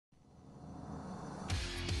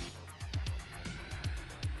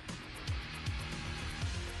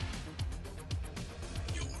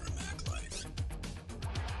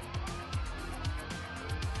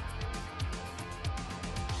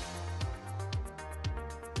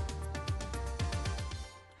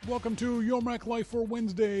Welcome to Your Mac Life for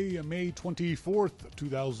Wednesday, May 24th,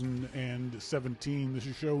 2017. This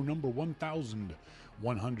is show number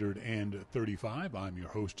 1135. I'm your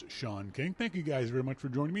host, Shawn King. Thank you guys very much for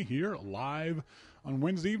joining me here live on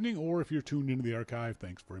Wednesday evening, or if you're tuned into the archive,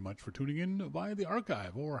 thanks very much for tuning in via the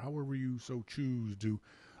archive, or however you so choose to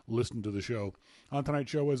listen to the show. On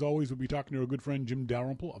tonight's show, as always, we'll be talking to our good friend Jim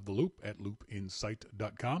Dalrymple of The Loop at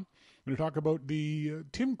loopinsight.com. We're going to talk about the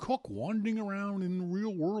Tim Cook wandering around in the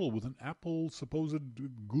real world with an Apple supposed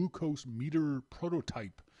glucose meter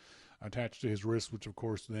prototype attached to his wrist, which of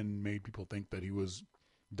course then made people think that he was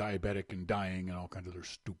diabetic and dying and all kinds of other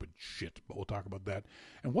stupid shit. But we'll talk about that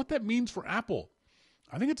and what that means for Apple.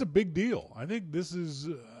 I think it's a big deal. I think this is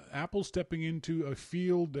Apple stepping into a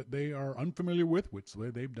field that they are unfamiliar with, which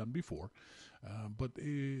they've done before. But I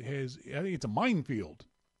think it's a minefield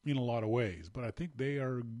in a lot of ways. But I think they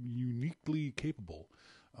are uniquely capable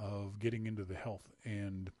of getting into the health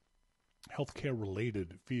and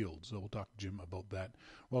healthcare-related fields. So we'll talk to Jim about that.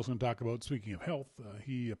 We're also going to talk about, speaking of health,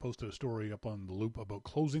 he posted a story up on The Loop about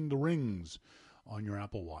closing the rings on your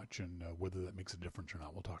Apple Watch and whether that makes a difference or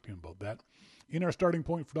not. We'll talk to him about that. In our starting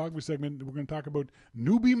point photography segment, we're going to talk about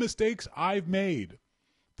newbie mistakes I've made.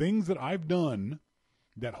 Things that I've done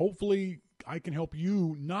that hopefully I can help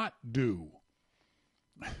you not do.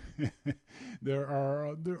 There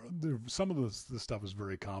some of the stuff is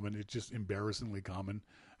very common. It's just embarrassingly common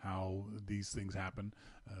how these things happen.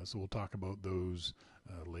 So we'll talk about those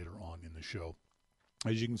later on in the show.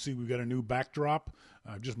 As you can see, we've got a new backdrop.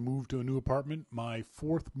 I've just moved to a new apartment. My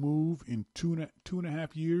fourth move in two and a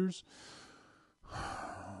half years.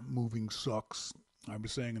 Moving sucks. I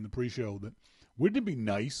was saying in the pre-show that wouldn't it be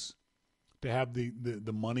nice to have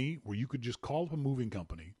the money where you could just call up a moving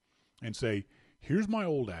company and say, here's my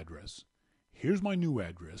old address, here's my new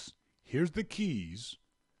address, here's the keys,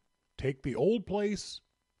 take the old place,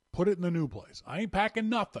 put it in the new place. I ain't packing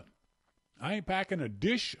nothing. I ain't packing a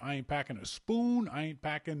dish. I ain't packing a spoon. I ain't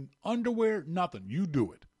packing underwear. Nothing. You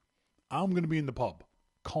do it. I'm going to be in the pub.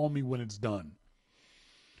 Call me when it's done.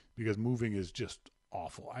 Because moving is just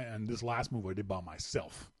awful. And this last move I did by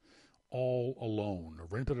myself. All alone. I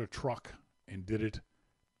rented a truck and did it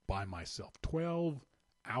by myself. 12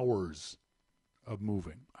 hours of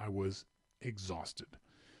moving. I was exhausted.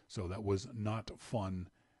 So that was not fun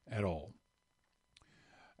at all.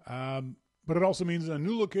 But it also means a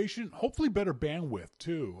new location, hopefully better bandwidth,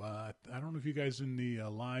 too. I don't know if you guys in the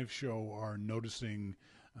live show are noticing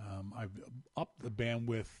I've upped the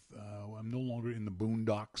bandwidth. I'm no longer in the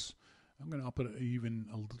boondocks. I'm going to up it even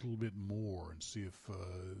a little bit more and see if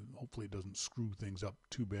hopefully it doesn't screw things up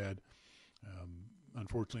too bad.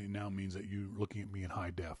 Unfortunately, it now means that you're looking at me in high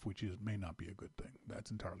def, which may not be a good thing. That's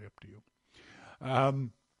entirely up to you.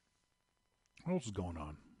 What else is going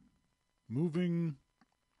on? Moving...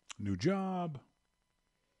 New job.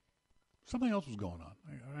 Something else was going on.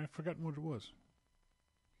 I've forgotten what it was.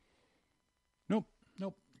 Nope.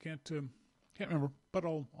 Can't remember. But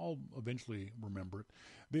I'll eventually remember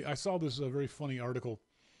it. I saw this very funny article.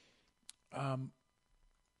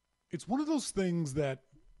 It's one of those things that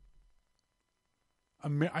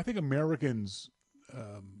I think Americans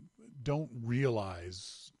don't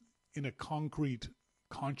realize in a concrete,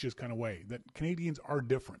 conscious kind of way that Canadians are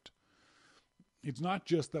different. It's not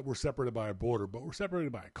just that we're separated by a border, but we're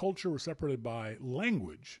separated by a culture, we're separated by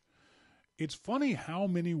language. It's funny how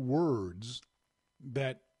many words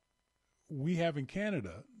that we have in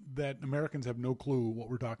Canada that Americans have no clue what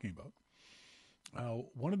we're talking about.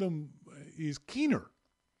 One of them is keener.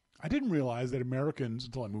 I didn't realize that Americans,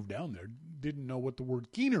 until I moved down there, didn't know what the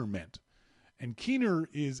word keener meant. And keener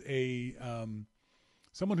is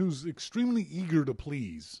someone who's extremely eager to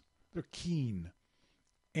please. They're keen.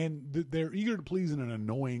 And they're eager to please in an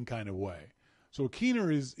annoying kind of way. So a keener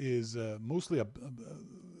is mostly it's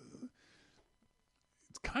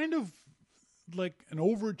kind of like an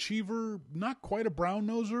overachiever, not quite a brown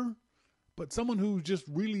noser, but someone who's just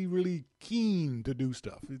really, really keen to do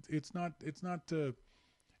stuff. It's not a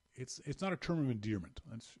term of endearment,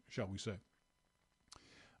 shall we say.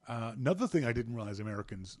 Another thing I didn't realize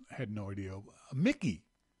Americans had no idea of, a Mickey,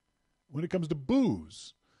 when it comes to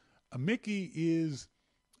booze. A Mickey is...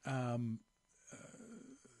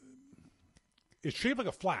 it's shaped like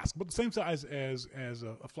a flask, but the same size as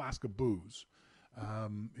a flask of booze.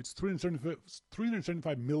 It's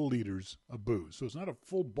 375 milliliters of booze, so it's not a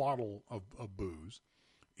full bottle of booze.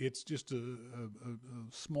 It's just a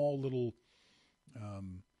small little,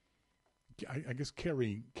 I guess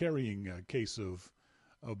carrying case of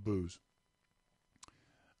booze.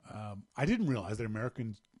 I didn't realize that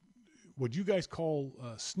Americans, what you guys call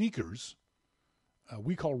sneakers,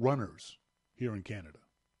 we call runners here in Canada.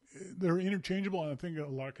 they're interchangeable. I think a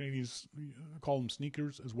lot of Canadians call them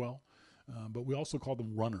sneakers as well. But we also call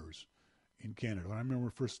them runners in Canada. I remember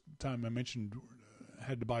the first time I mentioned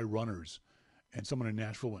had to buy runners, and someone in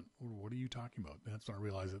Nashville went, "What are you talking about?" And that's when I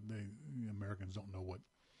realized that Americans don't know what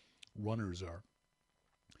runners are.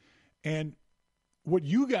 And what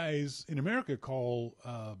you guys in America call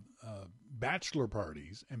bachelor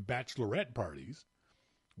parties and bachelorette parties,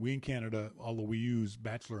 we in Canada, although we use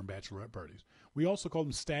bachelor and bachelorette parties, we also call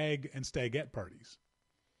them stag and stagette parties.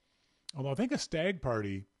 Although I think a stag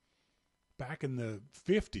party back in the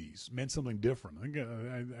 50s meant something different. I think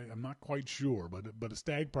I'm not quite sure, but a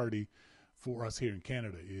stag party for us here in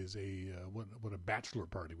Canada is what a bachelor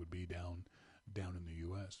party would be down in the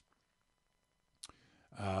U.S.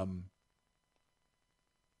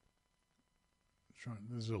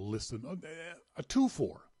 There's a list of a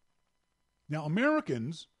 2-4. Now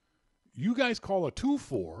Americans, you guys call a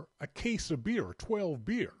 2-4 a case of beer, a 12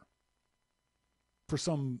 beer, for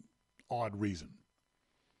some odd reason.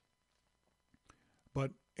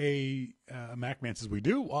 But MacMan says we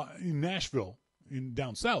do. In Nashville,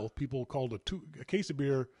 down south, people called a case of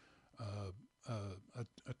beer a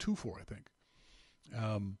 2-4, I think.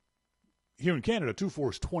 Here in Canada,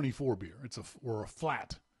 2-4 is 24 beer. It's a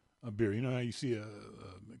flat beer. You know how you see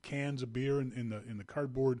cans of beer in the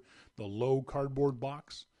cardboard, the low cardboard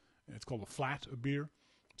box. It's called a flat of beer.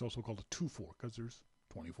 It's also called a 2-4 because there's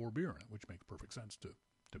 24 beer in it, which makes perfect sense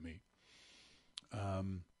to me.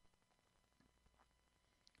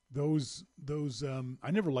 Those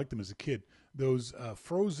I never liked them as a kid. Those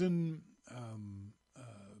frozen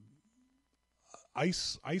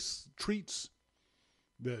ice treats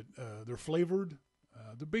that they're flavored.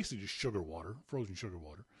 They're basically just sugar water, frozen sugar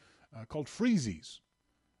water, called freezies.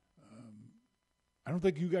 I don't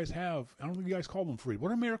think you guys call them free. What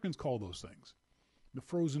do Americans call those things? The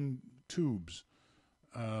frozen tubes.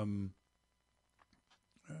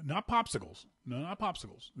 Not popsicles. No, not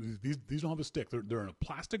popsicles. These don't have a stick. They're in a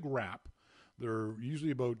plastic wrap. They're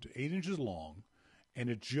usually about 8 inches long, and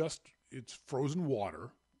it's frozen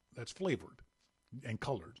water that's flavored and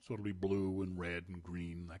colored. So it'll be blue and red and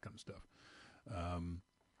green, that kind of stuff. I'll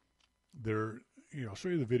show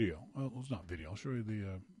you the video. Well, it's not video. I'll show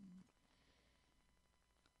you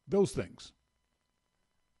those things.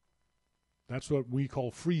 That's what we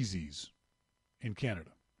call freezies in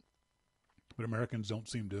Canada. But Americans don't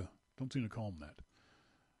seem to call them that.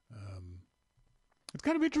 It's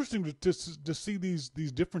kind of interesting to see these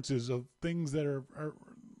differences of things that are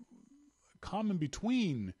common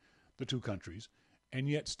between the two countries, and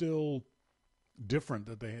yet still different.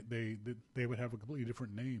 That they would have a completely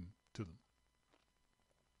different name to them.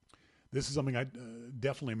 This is something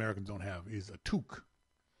definitely Americans don't have, is a toque.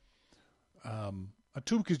 A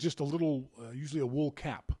toque is just a little, usually a wool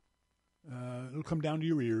cap. It'll come down to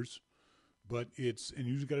your ears. But it's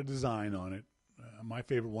usually got a design on it. My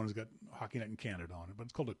favorite one has got Hockey Night in Canada on it, but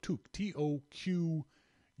it's called a toque, Toque.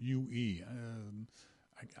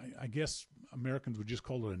 I guess Americans would just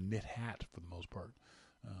call it a knit hat for the most part,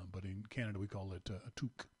 but in Canada we call it a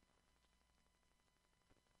toque.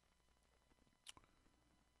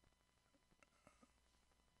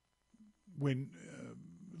 When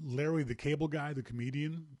Larry the Cable Guy, the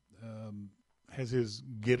comedian, has his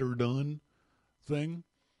 "get her done" thing.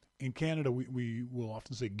 In Canada, we will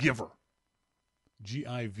often say giver,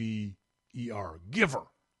 Giver, giver.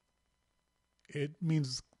 It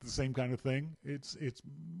means the same kind of thing. It's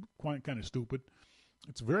quite kind of stupid.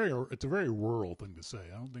 It's a very rural thing to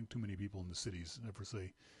say. I don't think too many people in the cities ever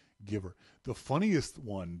say giver. The funniest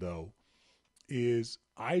one though is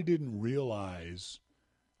I didn't realize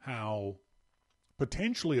how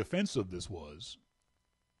potentially offensive this was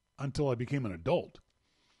until I became an adult.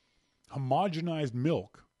 Homogenized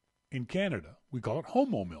milk. In Canada, we call it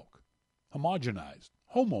homo milk. Homogenized.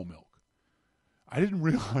 Homo milk. I didn't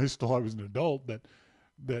realize till I was an adult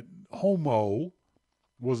that homo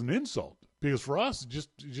was an insult. Because for us, it's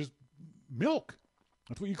just milk.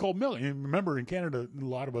 That's what you call milk. And remember, in Canada, a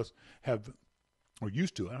lot of us have, or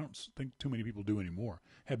used to, I don't think too many people do anymore,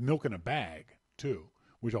 have milk in a bag, too,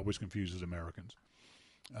 which always confuses Americans.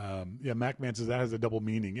 MacMan says that has a double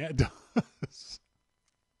meaning. Yeah, it does.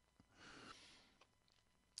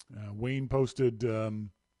 Wayne posted in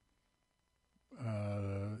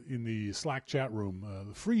the Slack chat room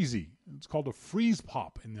the freezy. It's called a freeze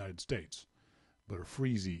pop in the United States, but a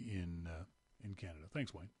freezy in Canada.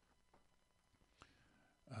 Thanks, Wayne.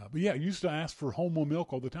 But yeah, I used to ask for homo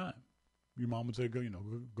milk all the time. Your mom would say,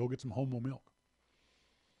 go get some homo milk,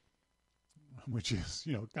 which is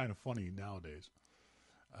kind of funny nowadays.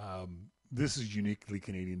 This is uniquely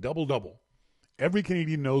Canadian. Double. Every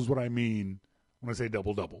Canadian knows what I mean when I say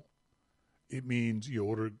double-double. It means you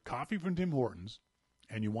order coffee from Tim Hortons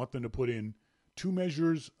and you want them to put in 2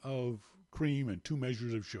 measures of cream and 2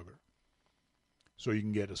 measures of sugar. So you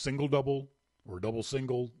can get a single double or a double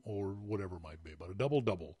single or whatever it might be. But a double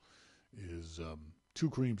double is 2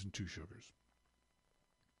 creams and 2 sugars.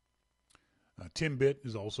 Timbit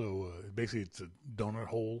is also, basically it's a donut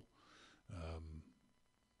hole.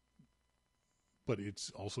 But it's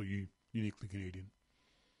also uniquely Canadian.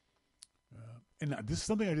 And this is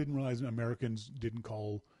something I didn't realize Americans didn't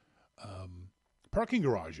call parking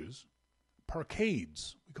garages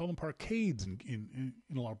parkades. We call them parkades in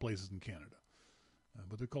a lot of places in Canada.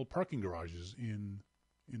 But they're called parking garages in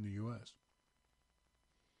the U.S.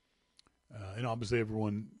 And obviously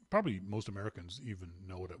everyone, probably most Americans even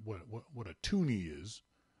know what a toonie is.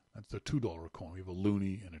 That's the $2 coin. We have a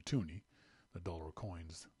loonie and a toonie, the dollar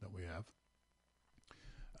coins that we have.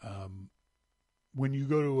 When you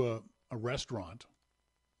go to a restaurant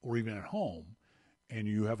or even at home and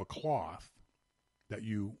you have a cloth that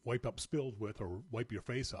you wipe up spills with or wipe your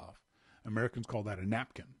face off, Americans call that a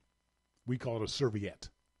napkin. We call it a serviette.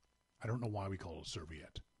 I don't know why we call it a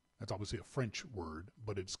serviette. That's obviously a French word,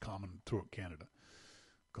 but it's common throughout Canada,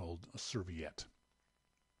 called a serviette.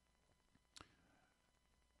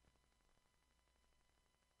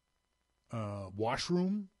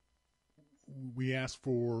 Washroom. We ask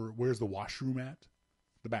for, where's the washroom at?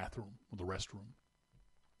 The bathroom or the restroom.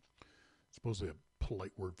 It's supposedly a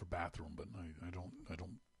polite word for bathroom, but I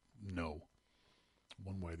don't know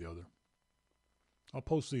one way or the other. I'll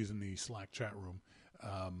post these in the Slack chat room.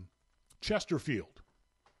 Chesterfield.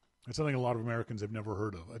 That's something a lot of Americans have never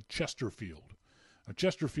heard of. A Chesterfield. A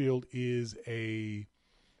Chesterfield is a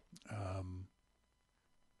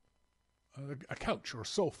couch or a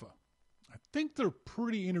sofa. I think they're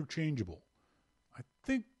pretty interchangeable. I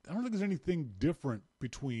don't think there's anything different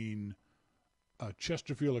between a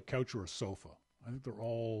Chesterfield, a couch, or a sofa. I think they're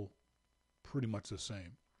all pretty much the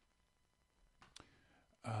same.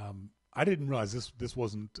 I didn't realize this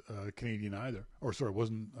wasn't Canadian either. Or sorry, it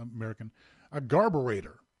wasn't American. A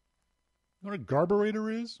garburator. You know what a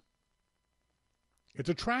garburator is? It's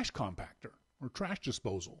a trash compactor or trash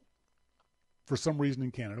disposal. For some reason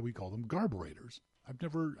in Canada, we call them garburators. I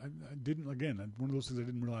didn't, again, one of those things I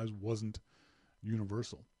didn't realize wasn't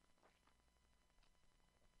universal.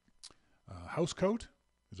 House coat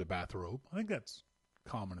is a bathrobe. I think that's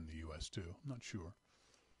common in the U.S. too. I'm not sure.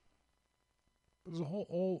 But there's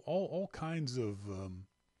all kinds of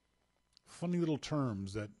funny little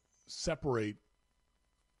terms that separate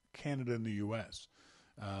Canada and the U.S.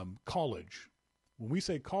 College. When we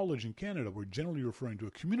say college in Canada, we're generally referring to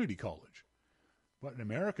a community college. But in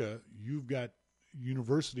America, you've got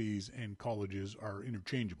universities and colleges are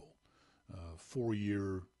interchangeable.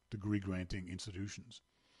 4-year degree granting institutions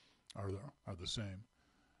are the same.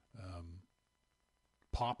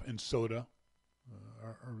 Pop and soda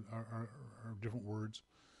are different words.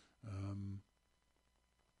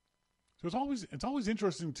 So it's always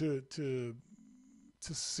interesting to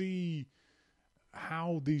see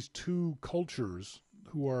how these two cultures,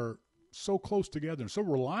 who are so close together and so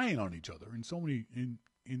reliant on each other in so many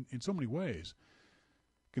ways,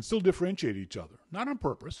 can still differentiate each other. Not on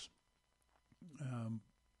purpose,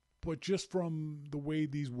 but just from the way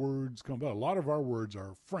these words come about. A lot of our words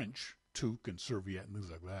are French, toque and serviette and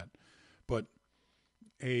things like that. But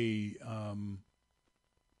a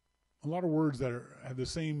lot of words that have the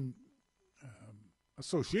same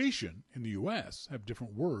association in the U.S. have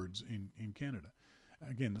different words in Canada.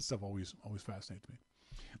 Again, this stuff always fascinates me.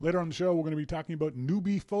 Later on the show, we're going to be talking about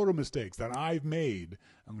newbie photo mistakes that I've made.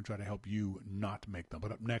 I'm going to try to help you not make them.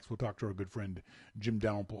 But up next, we'll talk to our good friend Jim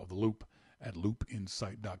Dalrymple of The Loop at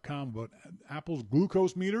loopinsight.com about Apple's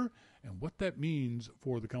glucose meter and what that means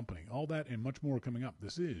for the company. All that and much more coming up.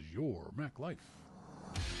 This is Your Mac Life.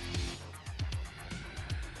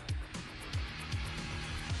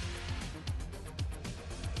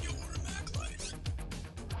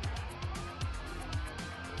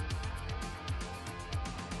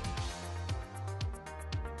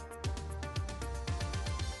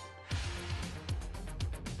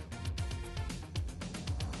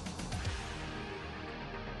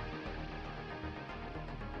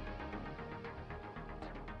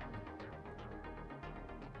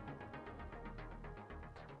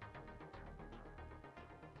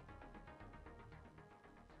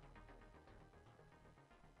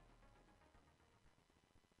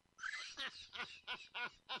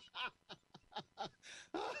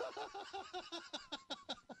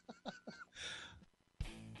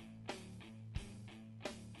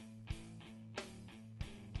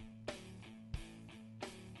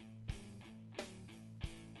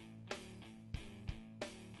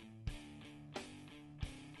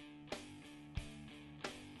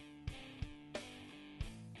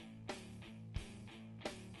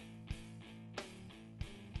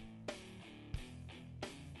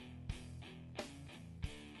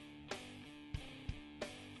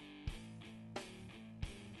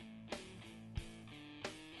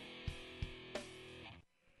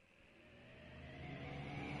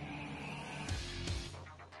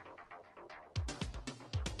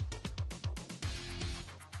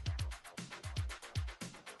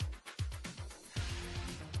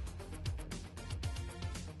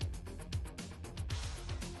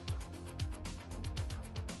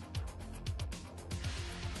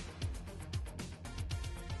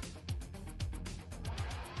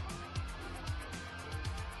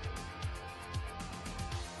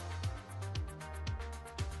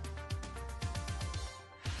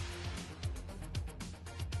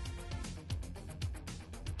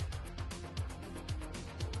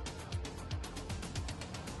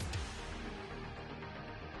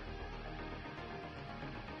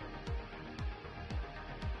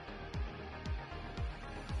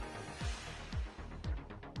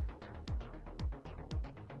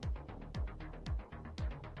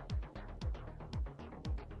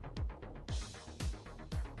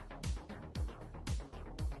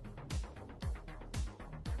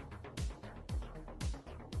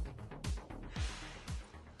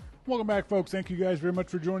 Welcome back, folks. Thank you guys very much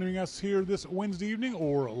for joining us here this Wednesday evening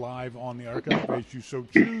or live on the archive as you so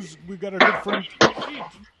choose. We've got our good friend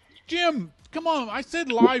Jim. Come on, I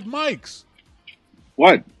said live mics.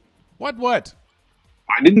 What? What?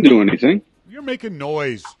 I didn't do anything. You're making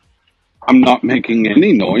noise. I'm not making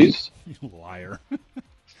any noise. You liar.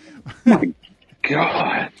 My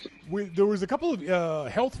God. There was a couple of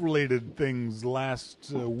health-related things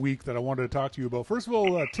last week that I wanted to talk to you about. First of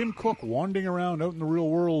all, Tim Cook wandering around out in the real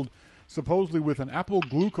world, supposedly with an Apple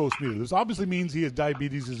glucose meter. This obviously means he has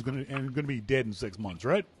diabetes and going to be dead in 6 months,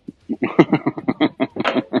 right?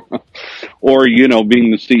 Or,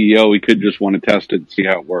 being the CEO, he could just want to test it and see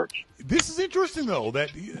how it works. This is interesting, though.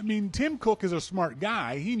 Tim Cook is a smart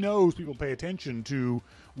guy. He knows people pay attention to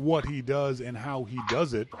what he does and how he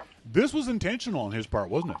does it. This was intentional on his part,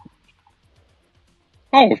 wasn't it?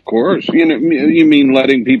 Oh, of course. You mean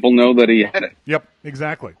letting people know that he had it? Yep,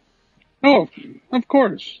 exactly. Oh, of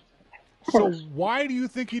course. So why do you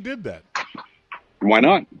think he did that? Why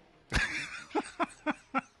not? No,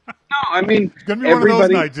 I mean, it's going to be one of those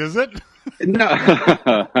nights, is it?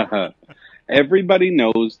 No. Everybody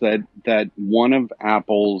knows that one of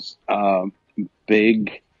Apple's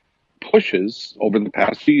big pushes over the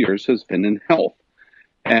past few years has been in health.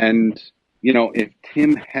 And, if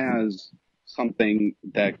Tim has something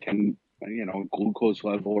that can, glucose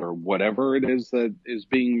level or whatever it is that is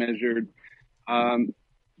being measured,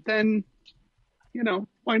 then,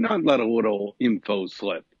 why not let a little info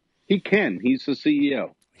slip? He can. He's the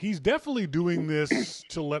CEO. He's definitely doing this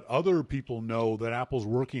to let other people know that Apple's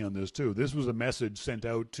working on this, too. This was a message sent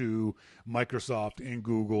out to Microsoft and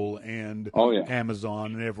Google and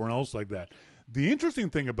Amazon and everyone else like that. The interesting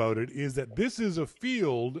thing about it is that this is a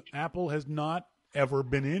field Apple has not ever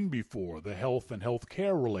been in before, the health and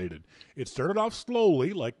healthcare related. It started off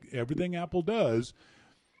slowly, like everything Apple does,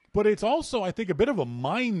 but it's also, I think, a bit of a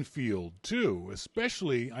minefield, too.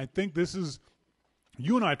 Especially, I think this is,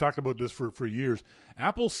 you and I have talked about this for years.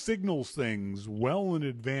 Apple signals things well in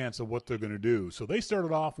advance of what they're going to do. So they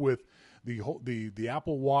started off with the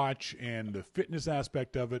Apple Watch and the fitness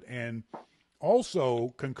aspect of it, and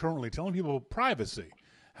also concurrently telling people about privacy,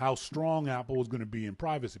 how strong Apple is going to be in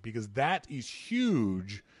privacy, because that is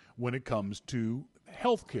huge when it comes to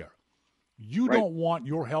healthcare. You don't want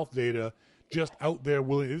your health data just out there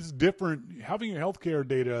willing. It's different. Having your healthcare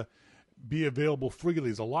data be available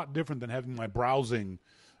freely is a lot different than having my browsing,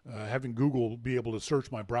 having Google be able to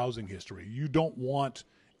search my browsing history. You don't want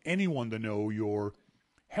anyone to know your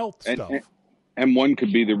health stuff. And one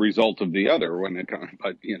could be the result of the other when it comes,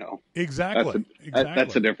 but exactly.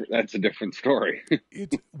 That's a different story.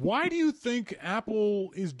 Why do you think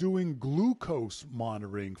Apple is doing glucose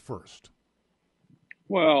monitoring first?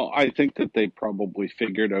 Well, I think that they probably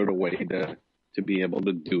figured out a way to be able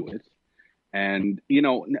to do it. And,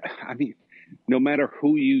 no matter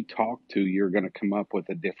who you talk to, you're going to come up with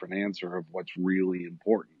a different answer of what's really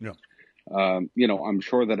important. Yeah. I'm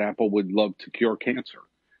sure that Apple would love to cure cancer.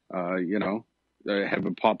 Have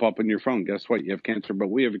it pop up on your phone. Guess what? You have cancer, but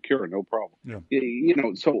we have a cure. No problem.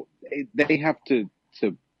 Yeah. So they have to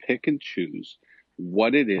pick and choose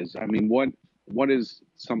what it is. I mean, what is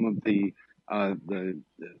some of the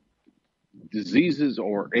diseases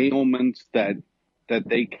or ailments that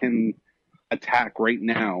they can attack right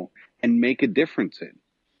now and make a difference in?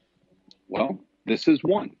 Well, this is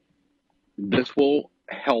one. This will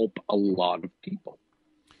help a lot of people.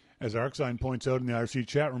 As Arcsign points out in the IRC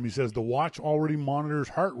chat room, he says the watch already monitors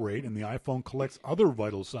heart rate and the iPhone collects other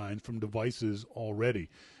vital signs from devices already.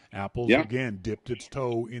 Apple's, again, dipped its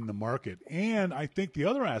toe in the market. And I think the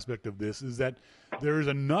other aspect of this is that there is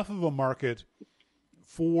enough of a market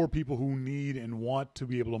for people who need and want to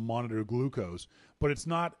be able to monitor glucose, but it's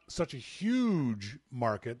not such a huge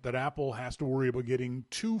market that Apple has to worry about getting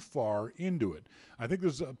too far into it. I think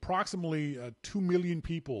there's approximately 2 million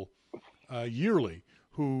people yearly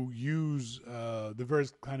who use the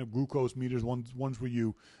various kind of glucose meters, ones where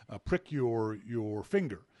you prick your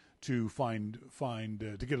finger to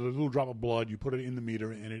to get a little drop of blood. You put it in the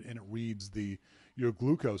meter and it reads your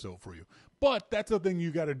glucose out for you. But that's the thing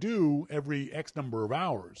you got to do every X number of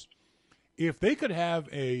hours. If they could have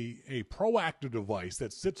a proactive device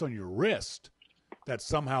that sits on your wrist that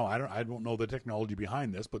somehow, I don't know the technology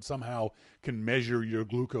behind this, but somehow can measure your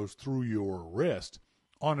glucose through your wrist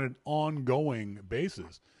on an ongoing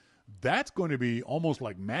basis, that's going to be almost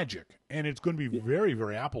like magic, and it's going to be very,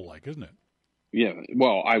 very Apple-like, isn't it? Yeah,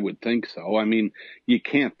 well, I would think so. I mean, you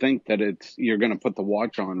can't think that you're going to put the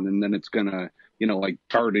watch on and then it's going to, like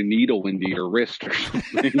dart a needle into your wrist or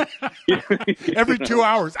something. Every 2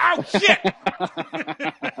 hours. Ow, shit!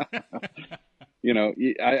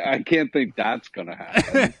 I can't think that's going to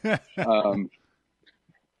happen.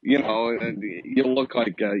 You look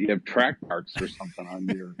like you have track marks or something on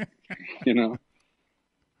your, you know.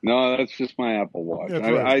 No, that's just my Apple Watch. That's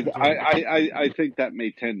right. I think that may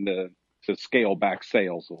tend to scale back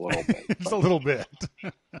sales a little bit. Just a little bit.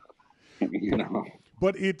 You know.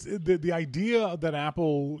 But it's the idea that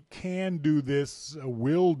Apple can do this,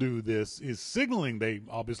 will do this, is signaling they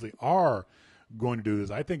obviously are going to do this.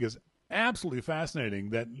 I think is absolutely fascinating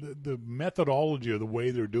that the methodology or the way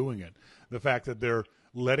they're doing it, the fact that they're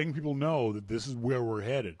letting people know that this is where we're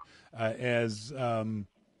headed. As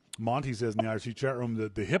Monty says in the IRC chat room,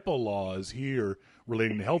 that the HIPAA laws here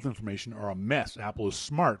relating to health information are a mess. Apple is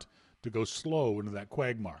smart to go slow into that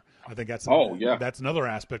quagmire. I think that's that's another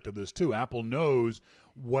aspect of this too. Apple knows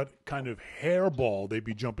what kind of hairball they'd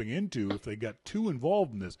be jumping into if they got too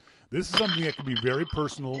involved in this. This is something that can be very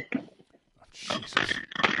personal. Oh, Jesus.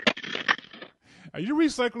 Are you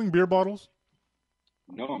recycling beer bottles?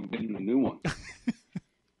 No, I'm getting a new one.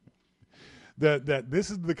 That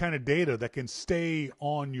this is the kind of data that can stay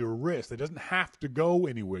on your wrist. It doesn't have to go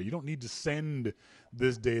anywhere. You don't need to send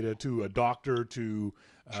this data to a doctor, to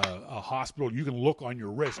a hospital. You can look on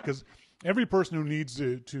your wrist, because every person who needs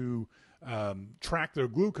to track their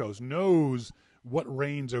glucose knows what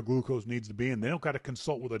range their glucose needs to be in. They don't got to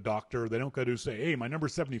consult with a doctor. They don't got to say, hey, my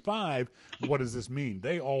number's 75. What does this mean?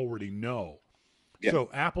 They already know. Yep. So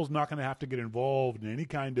Apple's not going to have to get involved in any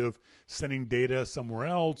kind of sending data somewhere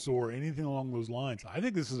else or anything along those lines. I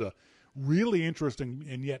think this is a really interesting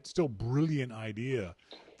and yet still brilliant idea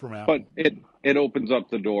from Apple. But it opens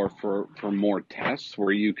up the door for more tests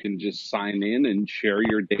where you can just sign in and share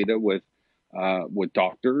your data with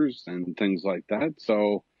doctors and things like that.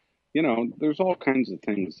 So, there's all kinds of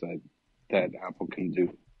things that Apple can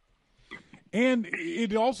do. And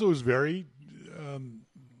it also is very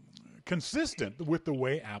consistent with the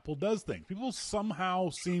way Apple does things. People somehow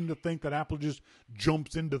seem to think that Apple just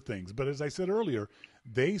jumps into things. But as I said earlier,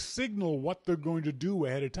 they signal what they're going to do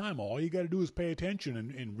ahead of time. All you got to do is pay attention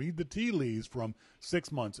and read the tea leaves from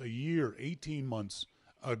 6 months, a year, 18 months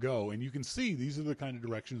ago. And you can see these are the kind of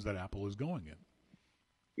directions that Apple is going in.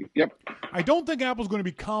 Yep. I don't think Apple's going to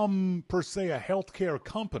become, per se, a healthcare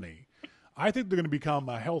company. I think they're going to become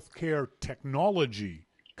a healthcare technology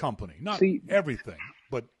company. Not everything,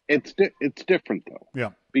 but it's different though. Yeah,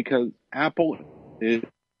 because Apple is.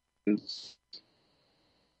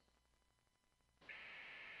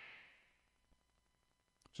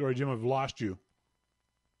 Sorry, Jim, I've lost you.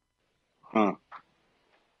 Huh?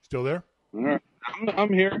 Still there? All right.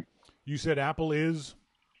 I'm here. You said Apple is.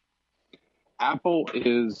 Apple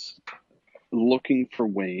is looking for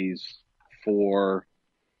ways for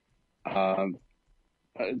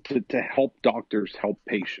to help doctors help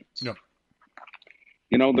patients. No.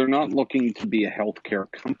 They're not looking to be a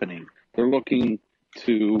healthcare company. They're looking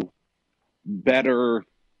to better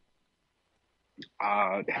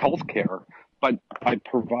healthcare, but by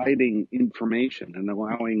providing information and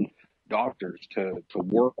allowing doctors to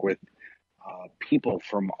work with people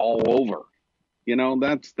from all over.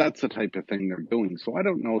 That's the type of thing they're doing. So I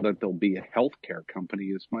don't know that they'll be a healthcare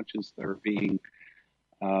company as much as they're being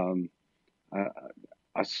a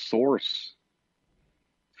source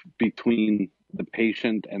between the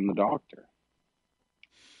patient and the doctor.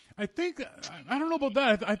 I don't know about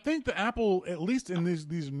that. I think that Apple, at least in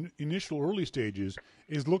these initial early stages,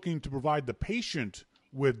 is looking to provide the patient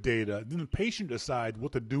with data. Then the patient decides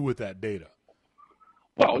what to do with that data.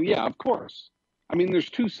 Well, yeah, of course. I mean, there's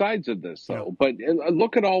two sides of this, though. Yeah. But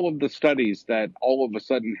look at all of the studies that all of a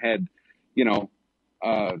sudden had,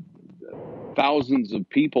 thousands of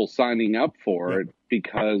people signing up for it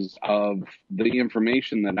because of the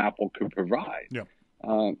information that Apple could provide. Yeah.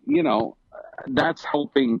 That's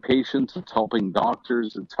helping patients. It's helping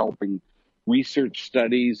doctors. It's helping research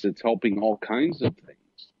studies. It's helping all kinds of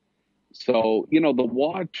things. So, the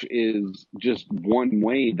watch is just one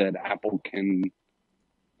way that Apple can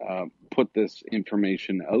put this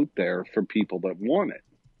information out there for people that want it.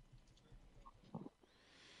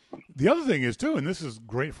 The other thing is, too, and this is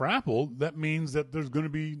great for Apple, that means that there's going to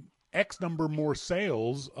be X number more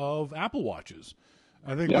sales of Apple Watches.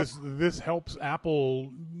 I think this helps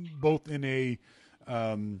Apple both in a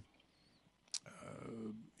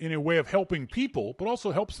way of helping people, but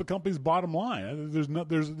also helps the company's bottom line.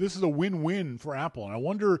 This is a win-win for Apple, and I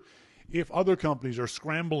wonder if other companies are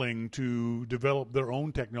scrambling to develop their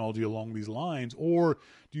own technology along these lines, or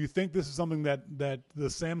do you think this is something that the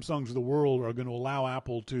Samsungs of the world are going to allow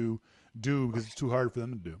Apple to do because it's too hard for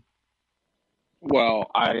them to do? Well,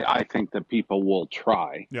 I think that people will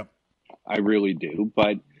try. Yep. I really do.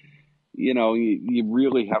 But, you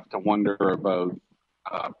really have to wonder about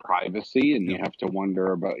privacy, and you have to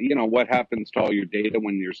wonder about, what happens to all your data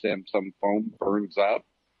when your Samsung phone burns up.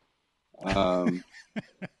 I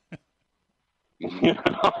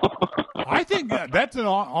think that's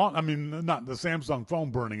I mean, not the Samsung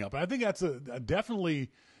phone burning up. I think that's definitely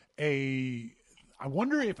I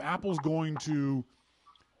wonder if Apple's going to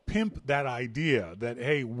pimp that idea that,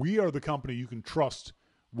 hey, we are the company you can trust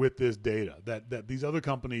with this data, that these other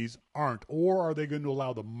companies aren't, or are they going to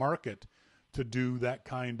allow the market to do that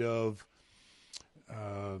kind of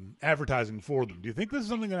advertising for them? Do you think this is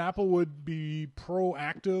something that Apple would be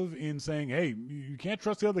proactive in saying, hey, you can't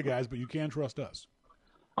trust the other guys, but you can trust us?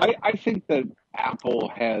 I think that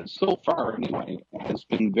Apple has, so far anyway, has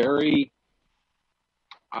been very,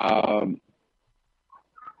 I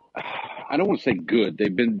don't want to say good.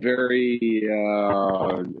 They've been very,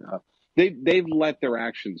 they've let their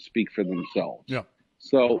actions speak for themselves. Yeah.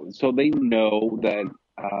 So they know that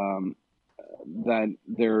that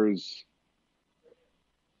there's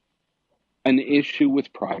an issue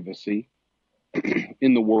with privacy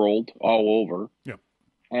in the world all over. Yeah.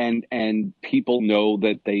 And people know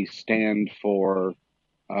that they stand for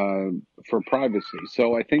privacy.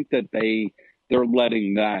 So I think that they're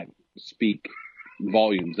letting that speak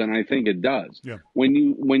volumes, and I think it does. Yeah. When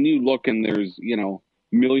you look, and there's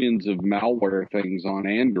millions of malware things on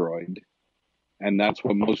Android, and that's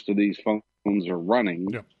what most of these phones are running.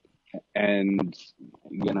 Yeah. And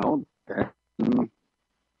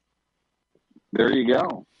there you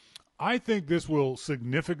go. I think this will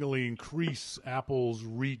significantly increase Apple's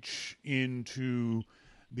reach into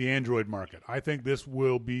the Android market. I think this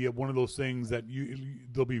will be one of those things that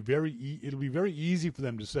it'll be very easy for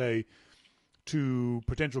them to say to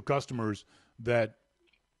potential customers that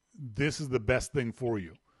this is the best thing for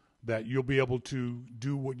you, that you'll be able to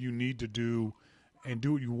do what you need to do and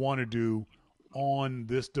do what you want to do on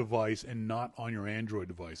this device and not on your Android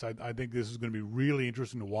device. I think this is going to be really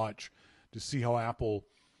interesting to watch, to see how Apple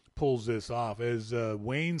pulls this off. As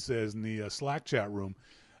Wayne says in the Slack chat room,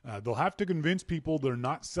 they'll have to convince people they're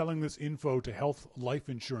not selling this info to health life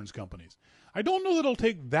insurance companies. I don't know that it'll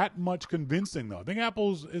take that much convincing, though. I think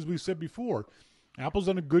Apple's, as we said before, Apple's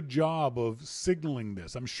done a good job of signaling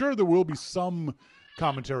this. I'm sure there will be some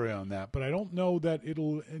commentary on that, but I don't know that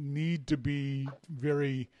it'll need to be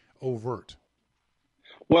very overt.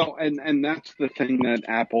 Well, and that's the thing that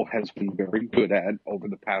Apple has been very good at over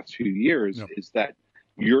the past few years. Yep. Is that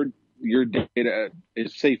your data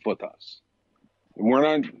is safe with us. We're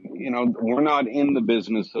not in the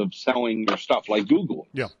business of selling your stuff like Google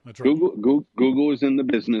is. Yeah, that's right. Google is in the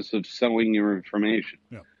business of selling your information.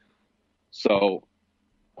 Yeah. So,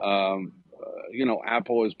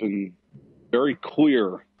 Apple has been very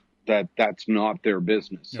clear that that's not their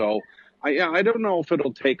business. Yeah. So, I don't know if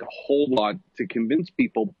it'll take a whole lot to convince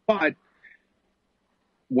people, but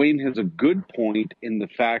Wayne has a good point in the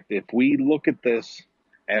fact if we look at this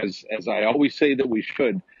as I always say that we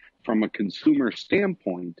should, from a consumer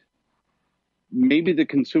standpoint, maybe the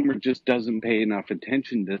consumer just doesn't pay enough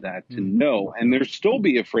attention to that to know, and they'll still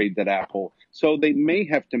be afraid that Apple, so they may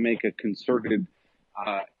have to make a concerted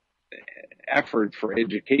effort for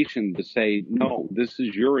education to say, no, this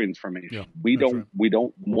is your information. Yeah, we don't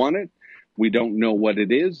want it. We don't know what it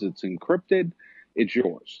is. It's encrypted. It's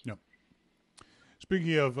yours. Yeah.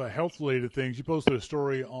 Speaking of health-related things, you posted a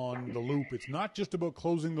story on The Loop. It's not just about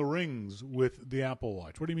closing the rings with the Apple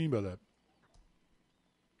Watch. What do you mean by that?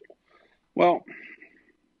 Well,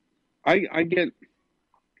 I get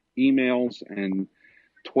emails and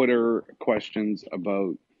Twitter questions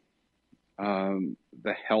about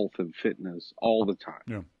the health and fitness all the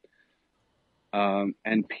time. Yeah.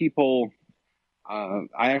 And people,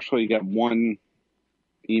 I actually got one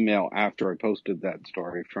email after I posted that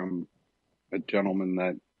story from a gentleman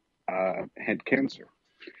that had cancer,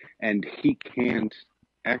 and he can't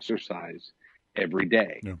exercise every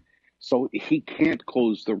day. Yeah. So he can't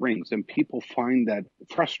close the rings, and people find that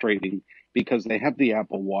frustrating because they have the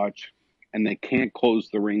Apple Watch and they can't close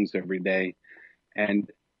the rings every day.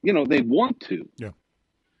 And, they want to, yeah,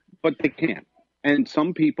 but they can't. And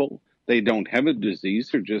some people, they don't have a disease.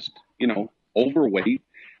 They're just, overweight.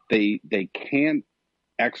 They can't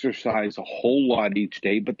exercise a whole lot each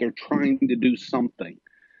day, but they're trying to do something.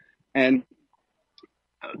 And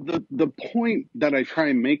the point that I try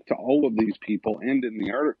and make to all of these people and in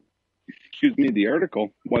the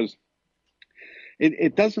article was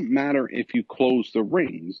it doesn't matter if you close the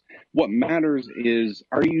rings. What matters is,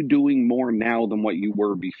 are you doing more now than what you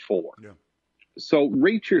were before? Yeah. So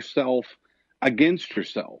rate yourself against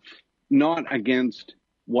yourself, not against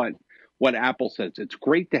what Apple says. It's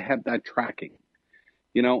great to have that tracking.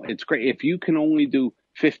 It's great. If you can only do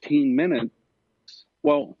 15 minutes,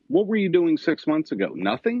 well, what were you doing 6 months ago?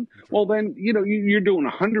 Nothing? Well, then, you're doing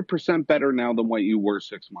 100% better now than what you were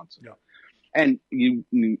 6 months ago. Yeah. And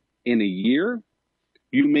in a year,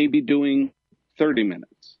 you may be doing 30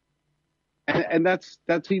 minutes. And that's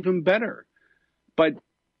even better. But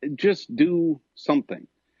just do something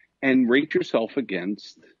and rate yourself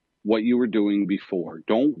against what you were doing before.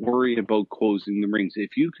 Don't worry about closing the rings.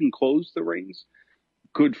 If you can close the rings,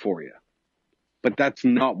 good for you. But that's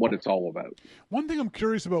not what it's all about. One thing I'm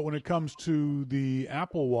curious about when it comes to the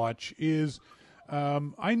Apple Watch is,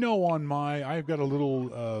 I know I've got a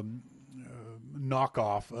little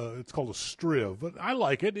knockoff. It's called a Striv, but I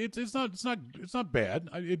like it. It's not bad.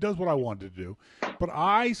 It does what I want it to do. But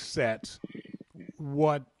I set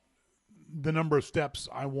what the number of steps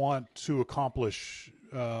I want to accomplish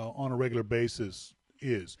on a regular basis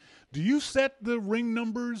is. Do you set the ring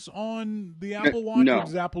numbers on the Apple Watch? No.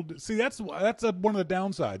 See, that's one of the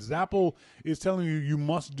downsides. Apple is telling you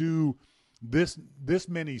must do this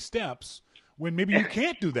many steps when maybe you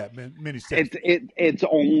can't do that many steps. It's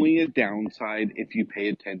only a downside if you pay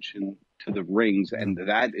attention to the rings, and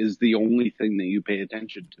that is the only thing that you pay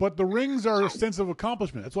attention to. But the rings are a sense of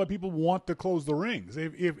accomplishment. That's why people want to close the rings.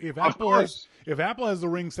 If Apple has the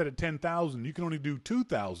ring set at 10,000, you can only do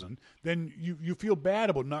 2,000. Then you feel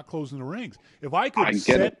bad about not closing the rings. If I could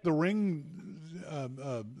set the ring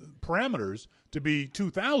parameters to be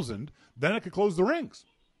 2,000, then I could close the rings.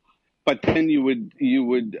 But then you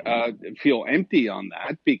would feel empty on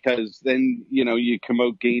that, because then you come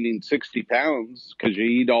out gaining 60 pounds because you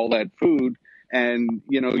eat all that food, and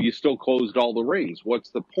you still closed all the rings. What's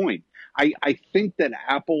the point? I think that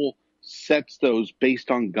Apple sets those based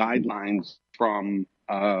on guidelines from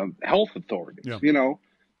health authorities. Yeah.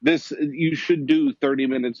 You should do 30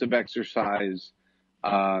 minutes of exercise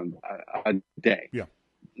a day. Yeah.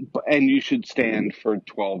 And you should stand for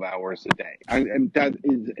 12 hours a day. And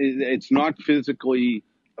it's not physically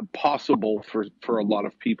possible for a lot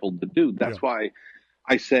of people to do. That's why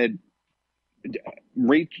I said,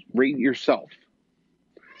 rate yourself.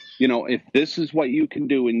 If this is what you can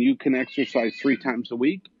do and you can exercise 3 times a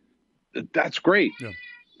week, that's great.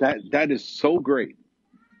 Yeah. That is so great.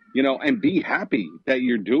 And be happy that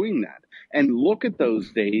you're doing that. And look at those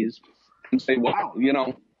days and say, wow,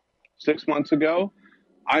 6 months ago,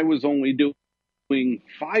 I was only doing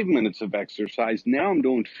 5 minutes of exercise. Now I'm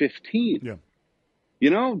doing 15.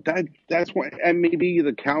 Yeah. That's why, and maybe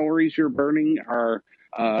the calories you're burning are,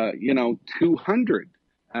 200,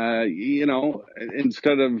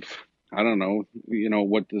 instead of, I don't know,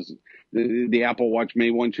 what does the Apple Watch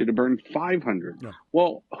may want you to burn 500. Yeah.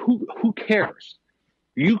 Well, who cares?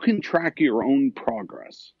 You can track your own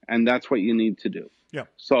progress, and that's what you need to do. Yeah.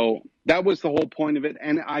 So that was the whole point of it.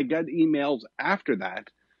 And I got emails after that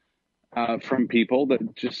from people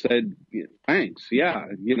that just said, thanks. Yeah.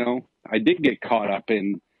 I did get caught up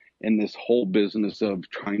in this whole business of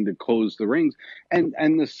trying to close the rings.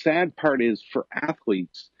 And the sad part is, for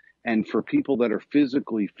athletes and for people that are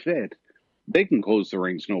physically fit, they can close the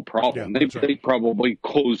rings no problem. Yeah, they probably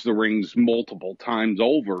close the rings multiple times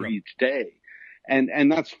over each day. And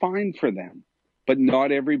that's fine for them. But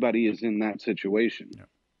not everybody is in that situation. Yeah.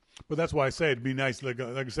 But that's why I say it'd be nice, like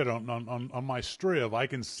I said, on my Striv, I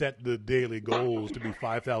can set the daily goals to be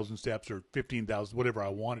 5,000 steps or 15,000, whatever I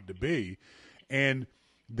want it to be. And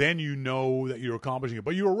then that you're accomplishing it.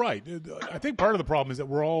 But you were right. I think part of the problem is that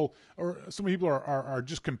so many people are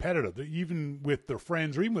just competitive. Even with their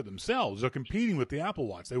friends or even with themselves, they're competing with the Apple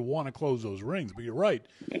Watch. They want to close those rings. But you're right.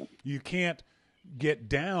 You can't get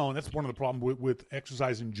down. That's one of the problems with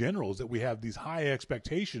exercise in general, is that we have these high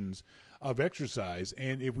expectations of exercise,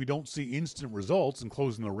 and if we don't see instant results, and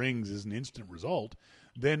closing the rings is an instant result,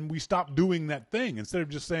 then we stop doing that thing instead of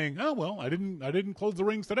just saying, oh well, I didn't close the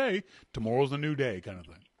rings today, tomorrow's a new day, kind of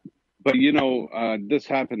thing. But this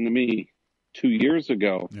happened to me 2 years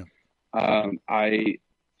ago. Yeah.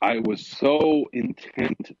 I was so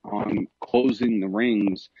intent on closing the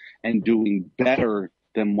rings and doing better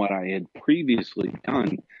than what I had previously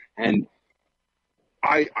done. And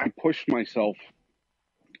I pushed myself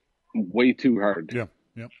way too hard. Yeah.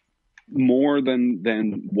 Yeah. More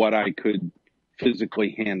than what I could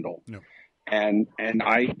physically handle. Yeah. And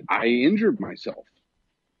I injured myself.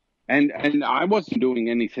 And I wasn't doing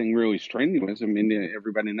anything really strenuous. I mean,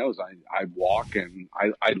 everybody knows I walk and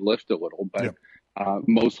I lift a little, but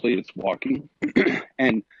mostly it's walking.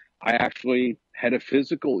 And I actually had a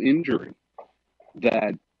physical injury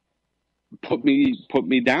that put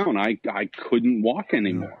me down. I couldn't walk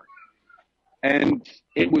anymore. And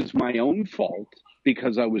it was my own fault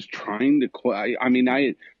because I was trying to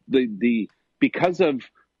the because of,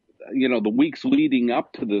 the weeks leading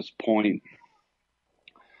up to this point,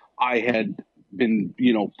 I had been,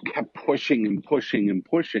 kept pushing and pushing and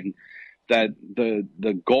pushing, that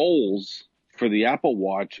the goals for the Apple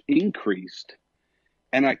Watch increased,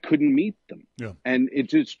 and I couldn't meet them. Yeah. And it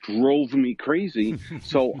just drove me crazy.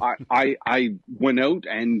 So I went out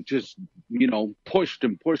and just, pushed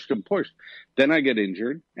and pushed and pushed. Then I get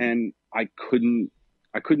injured, and I couldn't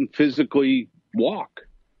physically walk.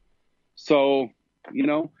 So,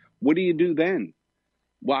 what do you do then?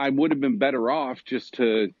 Well, I would have been better off just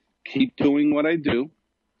to keep doing what I do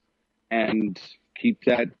and keep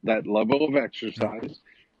that level of exercise.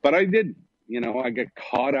 But I did, I got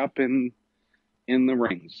caught up in the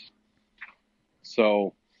rings.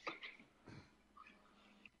 So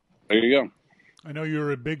there you go. I know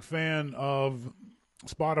you're a big fan of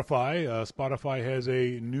Spotify. Spotify has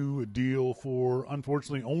a new deal for,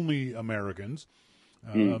 unfortunately, only Americans.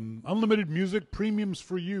 Unlimited music premiums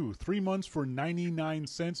for you. 3 months for 99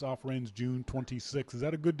 cents. Offer ends June 26th. Is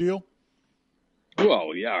that a good deal?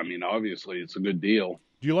 Well, yeah. I mean, obviously, it's a good deal.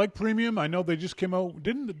 Do you like premium? I know they just came out.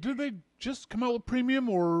 Did they just come out with premium,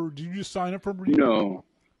 or did you just sign up for premium?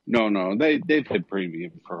 No. They've had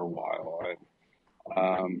premium for a while.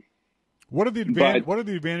 What are the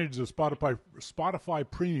advantages of Spotify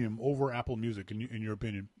Premium over Apple Music in your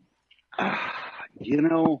opinion?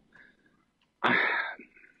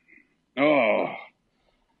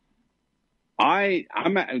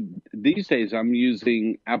 I'm these days I'm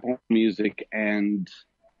using Apple Music and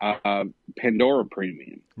Pandora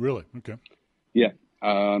Premium. Really? Okay. Yeah.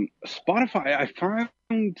 Spotify, I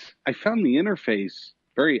found the interface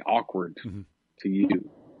very awkward to use.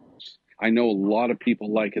 I know a lot of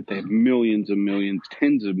people like it. They have millions and millions,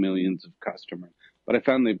 tens of millions of customers, but I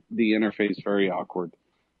found the interface very awkward.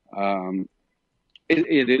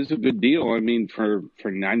 It is a good deal. I mean, for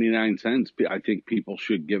 99 cents, I think people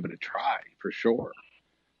should give it a try for sure.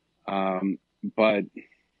 But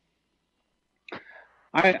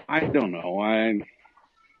I don't know.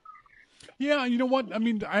 Yeah, you know what? I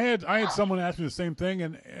mean, I had someone ask me the same thing,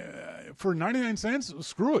 and for 99 cents,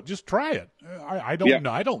 screw it, just try it. I don't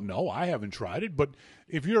know. I don't know. I haven't tried it, but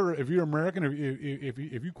if you're American, if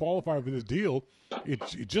you qualify for this deal,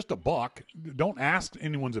 it's just $1. Don't ask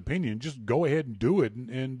anyone's opinion. Just go ahead and do it,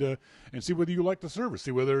 and see whether you like the service. See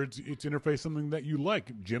whether it's interface something that you like.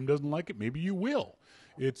 If Jim doesn't like it, maybe you will.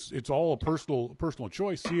 It's all a personal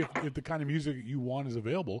choice. See if the kind of music you want is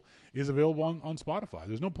available on Spotify.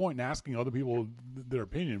 There's no point in asking other people their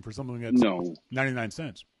opinion for something that's 99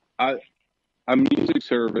 cents. A music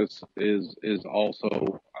service is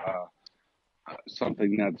also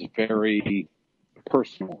something that's very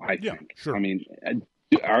personal, I think. Sure. I mean,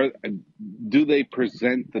 do they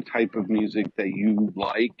present the type of music that you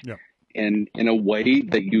like in a way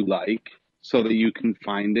that you like, so that you can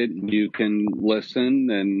find it and you can listen,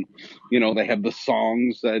 and they have the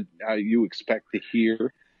songs that you expect to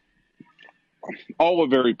hear. All a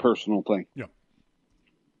very personal thing. Yeah.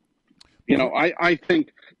 I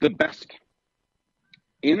think the best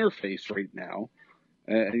interface right now,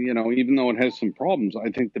 even though it has some problems, I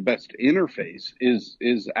think the best interface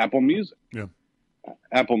is Apple Music. Yeah.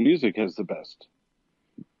 Apple Music has the best.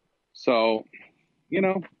 So,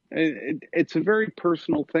 it's a very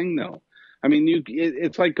personal thing, though. I mean,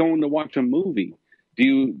 it's like going to watch a movie.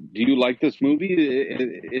 Do you like this movie?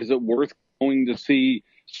 Is it worth going to see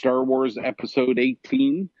Star Wars Episode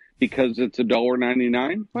 18 because it's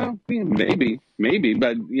 $1.99? Well, yeah, maybe,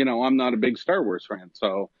 but I'm not a big Star Wars fan,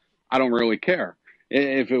 so I don't really care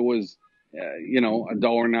if it was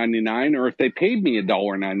 $1.99 or if they paid me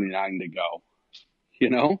 $1.99 to go.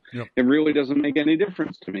 It really doesn't make any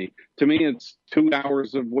difference to me. To me, it's 2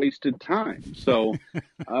 hours of wasted time. So,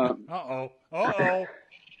 Uh-oh.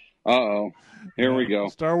 Here we go.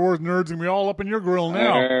 Star Wars nerds and we all up in your grill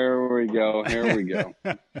now. Here we go.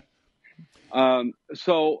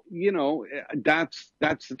 So, that's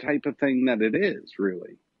the type of thing that it is,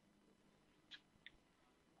 really.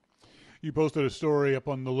 You posted a story up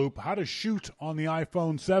on the Loop, how to shoot on the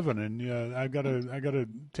iPhone 7, and I gotta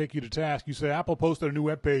take you to task. You say Apple posted a new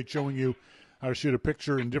webpage showing you how to shoot a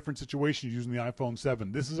picture in different situations using the iPhone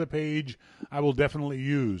 7. This is a page I will definitely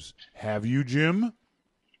use. Have you, Jim?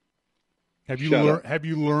 Have you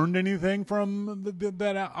learned anything from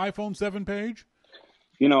that iPhone 7 page?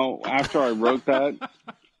 After I wrote that,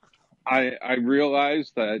 I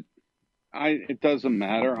realized that it doesn't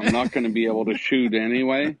matter. I'm not going to be able to shoot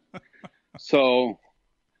anyway. So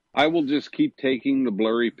I will just keep taking the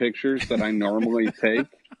blurry pictures that I normally take.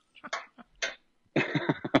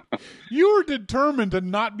 You are determined to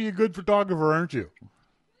not be a good photographer, aren't you?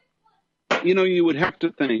 You would have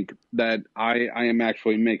to think that I am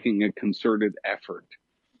actually making a concerted effort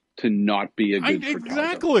to not be a good photographer.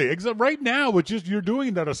 Exactly. Right now, it's just you're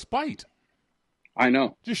doing that out of spite. I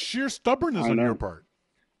know. Just sheer stubbornness on your part.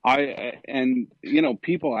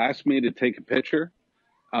 People ask me to take a picture,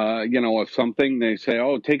 of something. They say,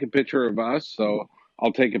 "Oh, take a picture of us." So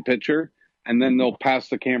I'll take a picture, and then they'll pass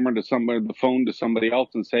the phone to somebody else,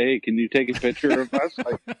 and say, "Hey, can you take a picture of us?"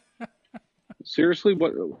 Like, seriously,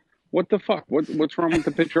 what the fuck? What's wrong with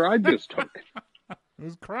the picture I just took? It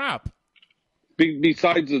was crap.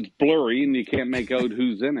 Besides, it's blurry and you can't make out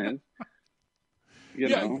who's in it.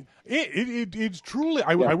 It's truly.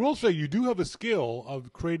 I will say you do have a skill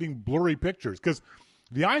of creating blurry pictures because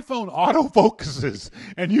the iPhone auto focuses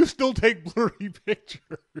and you still take blurry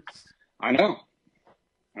pictures. I know.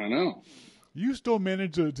 You still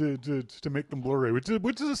manage to make them blurry, which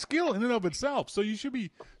is a skill in and of itself. So you should be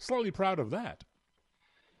slightly proud of that.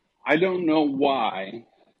 I don't know why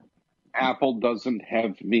Apple doesn't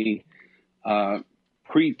have me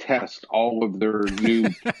pre-test all of their new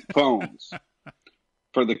phones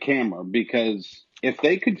for the camera, because if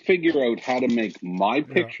they could figure out how to make my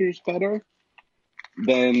pictures better,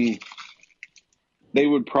 then they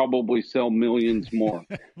would probably sell millions more,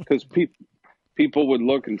 because people would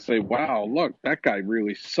look and say, wow, look, that guy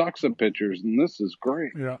really sucks at pictures and this is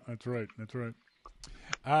great. Yeah, that's right.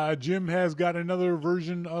 Jim has got another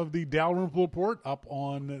version of the Dalrymple report up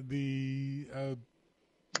on the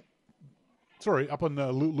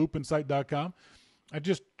loopinsight.com. I'm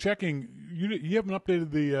just checking. You haven't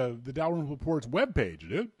updated the Dalrymple report's webpage,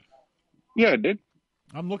 dude? Yeah, I did.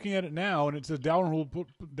 I'm looking at it now, and it says Dalrymple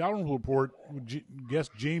report.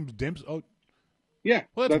 Guest James Dempsey. Oh, yeah.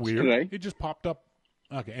 Well, that's weird. Today. It just popped up.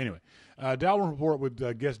 Okay. Anyway, Dalrymple report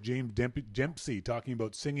with guest James Dempsey talking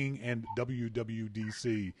about singing and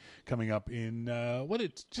WWDC coming up in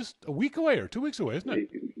it's just a week away or 2 weeks away, isn't it?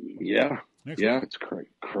 Yeah. It's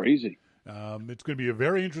crazy. It's going to be a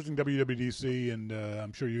very interesting WWDC, and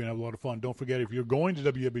I'm sure you're going to have a lot of fun. Don't forget, if you're going to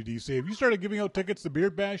WWDC, have you started giving out tickets to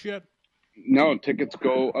Beard Bash yet? No, tickets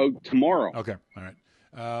go out tomorrow. Okay, all right.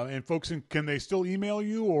 And folks, can they still email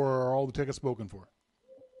you, or are all the tickets spoken for?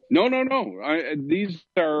 No. These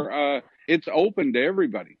are, it's open to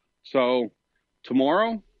everybody. So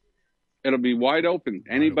tomorrow, it'll be wide open.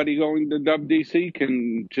 Anybody going to WDC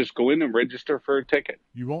can just go in and register for a ticket.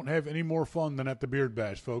 You won't have any more fun than at the Beard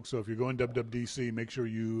Bash, folks. So if you're going to WDC, make sure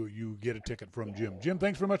you get a ticket from Jim. Jim,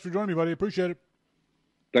 thanks very much for joining me, buddy. Appreciate it.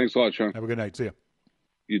 Thanks a lot, Shawn. Have a good night. See ya.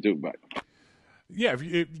 You too. Bye. Yeah,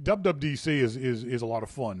 WWDC is a lot of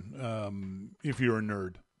fun if you're a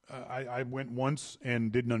nerd. I went once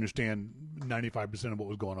and didn't understand 95% of what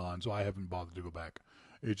was going on, so I haven't bothered to go back.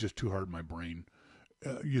 It's just too hard in my brain.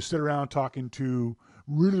 You sit around talking to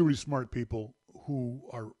really, really smart people who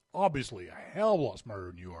are obviously a hell of a lot smarter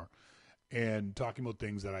than you are, and talking about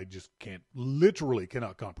things that I just literally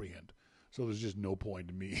cannot comprehend. So there's just no point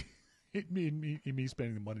in me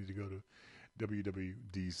spending the money to go to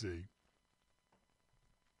WWDC.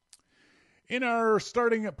 In our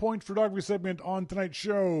starting at point photography segment on tonight's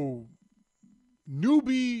show,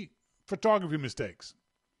 newbie photography mistakes.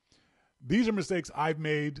 These are mistakes I've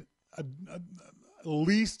made at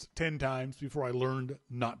least 10 times before I learned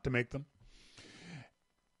not to make them.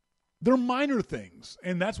 They're minor things,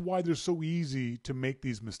 and that's why they're so easy to make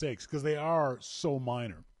these mistakes, because they are so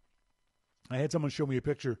minor. I had someone show me a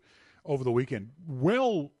picture over the weekend.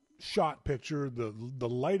 Well shot picture. The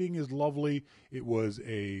lighting is lovely. It was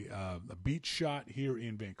a beach shot here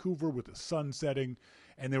in Vancouver with the sun setting,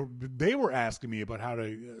 and they were asking me about how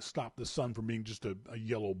to stop the sun from being just a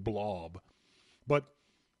yellow blob. But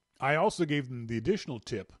I also gave them the additional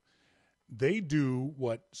tip. They do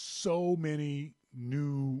what so many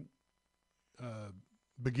new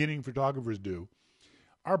beginning photographers do.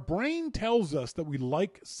 Our brain tells us that we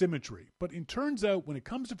like symmetry, but it turns out when it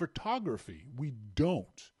comes to photography, we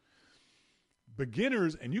don't.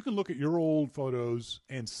 Beginners, and you can look at your old photos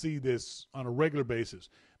and see this on a regular basis,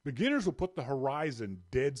 beginners will put the horizon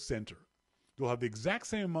dead center. They'll have the exact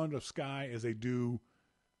same amount of sky as they do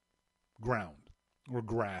ground or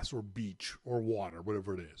grass or beach or water,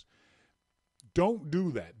 whatever it is. Don't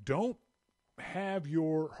do that. Don't have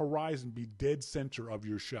your horizon be dead center of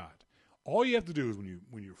your shot. All you have to do is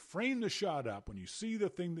when you frame the shot up, when you see the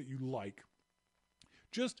thing that you like,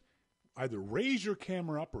 just either raise your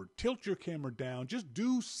camera up or tilt your camera down. Just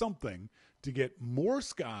do something to get more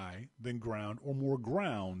sky than ground or more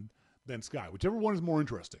ground than sky, whichever one is more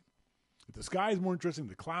interesting. If the sky is more interesting,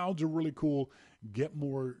 the clouds are really cool, get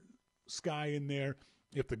more sky in there.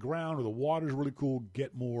 If the ground or the water is really cool,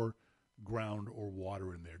 get more ground or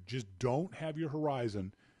water in there. Just don't have your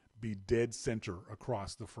horizon be dead center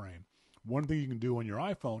across the frame. One thing you can do on your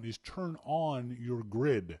iPhone is turn on your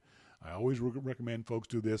grid. I always recommend folks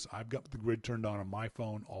do this. I've got the grid turned on my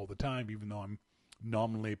phone all the time, even though I'm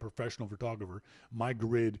nominally a professional photographer. My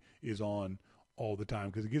grid is on all the time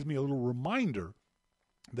because it gives me a little reminder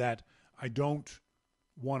that I don't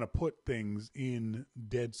want to put things in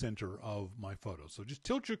dead center of my photos. So just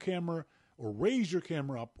tilt your camera or raise your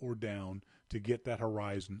camera up or down to get that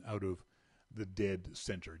horizon out of the dead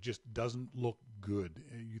center. It just doesn't look good.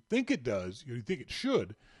 You think it does, you think it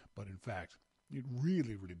should, but in fact, it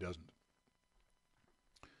really, really doesn't.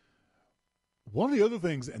 One of the other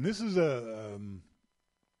things, and this is a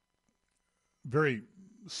very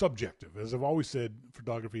subjective. As I've always said,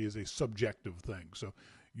 photography is a subjective thing. So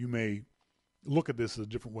you may look at this a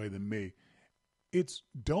different way than me. It's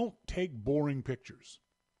don't take boring pictures.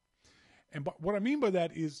 And what I mean by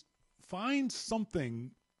that is find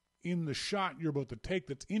something in the shot you're about to take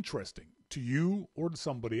that's interesting to you or to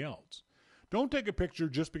somebody else. Don't take a picture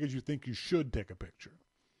just because you think you should take a picture.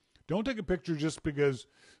 Don't take a picture just because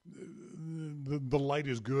the light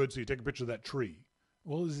is good, so you take a picture of that tree.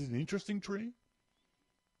 Well, is it an interesting tree?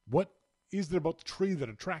 What is there about the tree that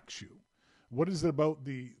attracts you? What is it about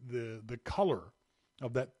the color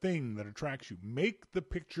of that thing that attracts you? Make the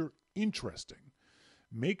picture interesting.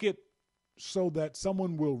 Make it so that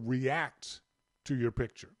someone will react to your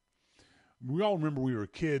picture. We all remember we were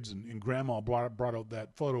kids and Grandma brought out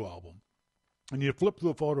that photo album. And you flip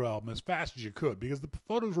through the photo album as fast as you could because the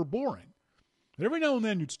photos were boring. And every now and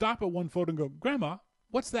then you'd stop at one photo and go, Grandma,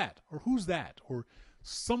 what's that? Or who's that? Or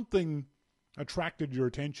something attracted your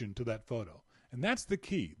attention to that photo. And that's the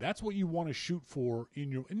key. That's what you want to shoot for in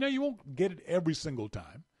your... And now you won't get it every single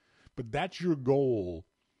time, but that's your goal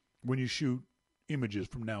when you shoot images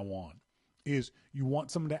from now on, is you want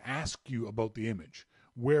someone to ask you about the image.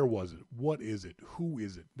 Where was it? What is it? Who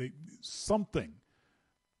is it? Something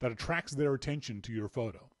that attracts their attention to your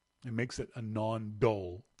photo and makes it a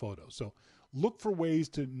non-dull photo. So look for ways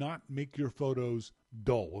to not make your photos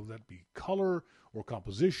dull, whether that be color or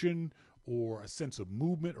composition or a sense of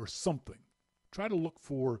movement or something. Try to look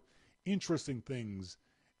for interesting things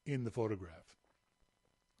in the photograph.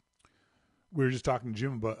 We were just talking to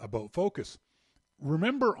Jim about focus.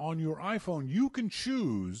 Remember, on your iPhone, you can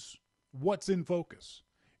choose what's in focus.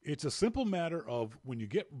 It's a simple matter of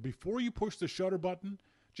before you push the shutter button,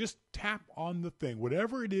 just tap on the thing.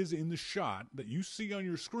 Whatever it is in the shot that you see on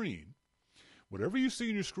your screen, whatever you see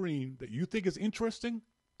on your screen that you think is interesting,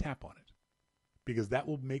 tap on it. Because that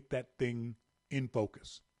will make that thing in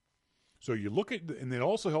focus. So you look at, and it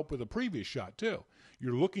also helps with a previous shot too.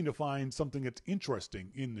 You're looking to find something that's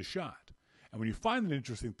interesting in the shot. And when you find an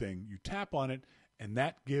interesting thing, you tap on it, and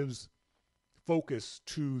that gives focus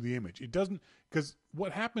to the image. It doesn't, because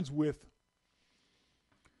what happens with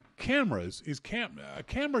cameras is a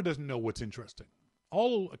camera doesn't know what's interesting.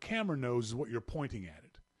 All a camera knows is what you're pointing at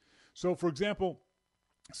it. So, for example,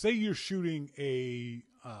 say you're shooting a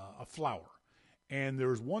flower, and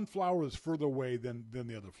there's one flower that's further away than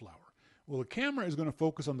the other flower. Well, the camera is going to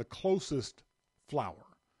focus on the closest flower.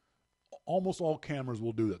 Almost all cameras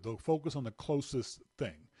will do that. They'll focus on the closest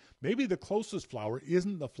thing. Maybe the closest flower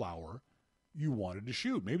isn't the flower you wanted to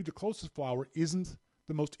shoot. Maybe the closest flower isn't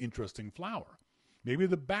the most interesting flower. Maybe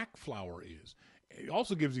the back flower is. It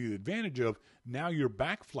also gives you the advantage of now your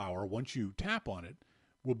back flower, once you tap on it,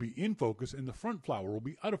 will be in focus and the front flower will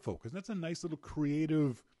be out of focus. And that's a nice little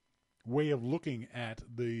creative way of looking at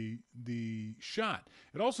the shot.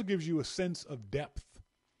 It also gives you a sense of depth.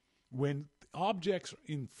 When objects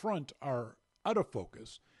in front are out of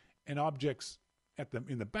focus and objects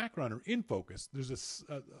in the background are in focus, there's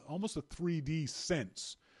almost a 3D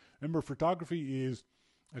sense. Remember, photography is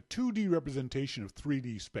a 2D representation of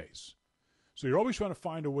 3D space. So you're always trying to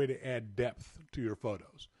find a way to add depth to your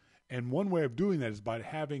photos. And one way of doing that is by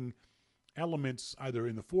having elements either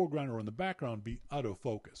in the foreground or in the background be out of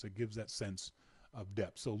focus. It gives that sense of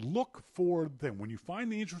depth. So look for them. When you find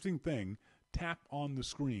the interesting thing, tap on the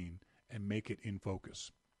screen and make it in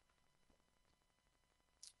focus.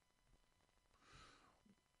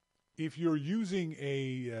 If you're using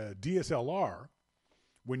a DSLR,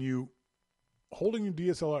 when you holding your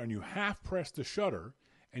DSLR and you half press the shutter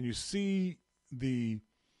and you see the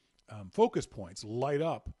focus points light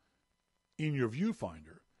up in your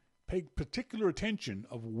viewfinder, pay particular attention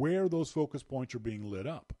of where those focus points are being lit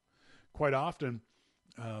up. Quite often,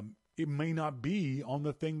 it may not be on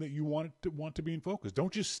the thing that you want to be in focus.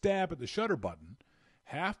 Don't just stab at the shutter button.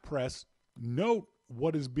 Half press, note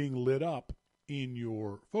what is being lit up in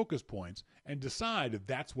your focus points, and decide if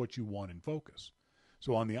that's what you want in focus.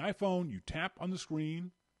 So on the iPhone, you tap on the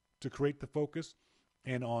screen to create the focus.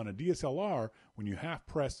 And on a DSLR, when you half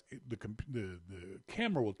press, the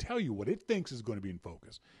camera will tell you what it thinks is going to be in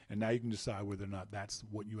focus. And now you can decide whether or not that's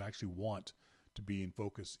what you actually want to be in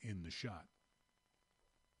focus in the shot.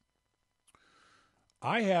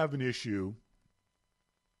 I have an issue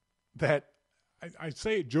that I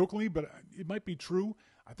say it jokingly, but it might be true.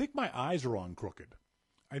 I think my eyes are on crooked.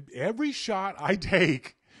 Every shot I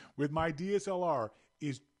take with my DSLR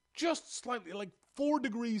is just slightly, like 4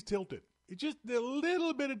 degrees tilted. It's just a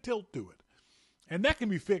little bit of tilt to it. And that can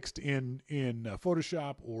be fixed in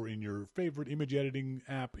Photoshop or in your favorite image editing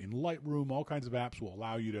app, in Lightroom. All kinds of apps will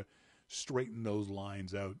allow you to straighten those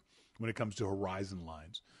lines out when it comes to horizon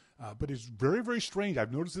lines. But it's very, very strange.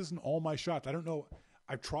 I've noticed this in all my shots. I don't know.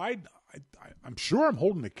 I've tried. I'm sure I'm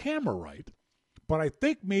holding the camera right, but I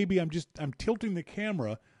think maybe I'm tilting the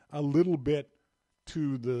camera a little bit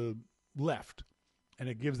to the left, and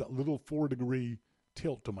it gives that little 4-degree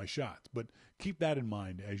tilt to my shots. But keep that in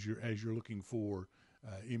mind as you're looking for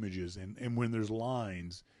images, and when there's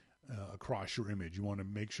lines across your image, you want to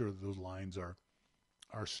make sure that those lines are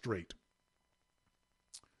straight.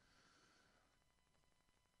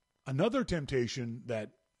 Another temptation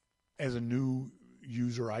that, as a new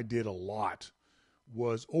user, I did a lot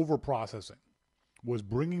was overprocessing, was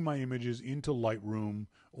bringing my images into Lightroom,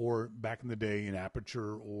 or back in the day in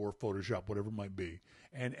Aperture or Photoshop, whatever it might be,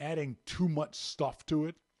 and adding too much stuff to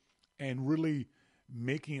it and really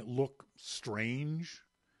making it look strange.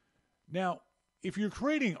 Now, if you're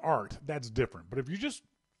creating art, that's different. But if you're just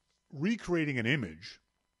recreating an image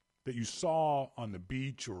that you saw on the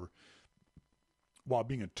beach or while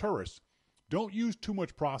being a tourist, don't use too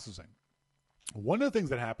much processing. One of the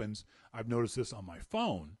things that happens, I've noticed this on my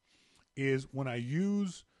phone, is when I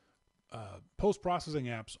use post-processing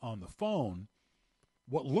apps on the phone,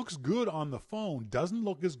 what looks good on the phone doesn't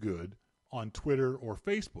look as good on Twitter or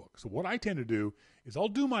Facebook. So what I tend to do is I'll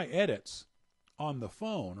do my edits on the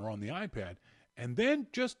phone or on the iPad and then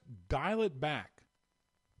just dial it back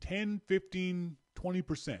 10, 15,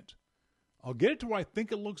 20%. I'll get it to where I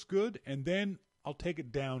think it looks good, and then I'll take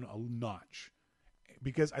it down a notch.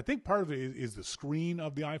 Because I think part of it is the screen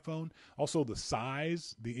of the iPhone. Also the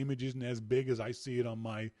size. The image isn't as big as I see it on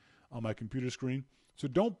my computer screen. So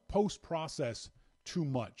don't post-process too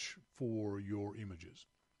much for your images.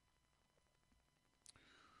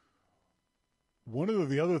 One of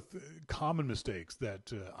the other common mistakes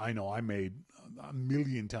that I know I made a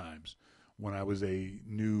million times when I was a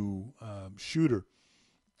new shooter.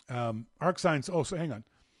 ArcSign, so hang on.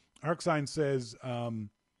 ArcSign says,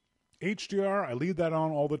 HDR, I leave that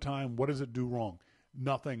on all the time. What does it do wrong?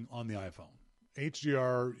 Nothing on the iPhone.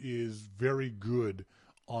 HDR is very good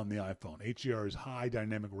on the iPhone. HDR is high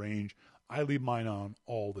dynamic range. I leave mine on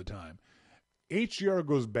all the time. HDR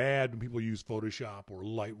goes bad when people use Photoshop or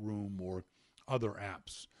Lightroom or other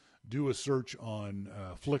apps. Do a search on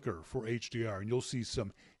Flickr for HDR, and you'll see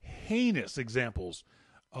some heinous examples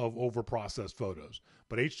of overprocessed photos.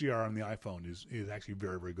 But HDR on the iPhone is actually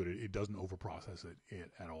very, very good. It doesn't overprocess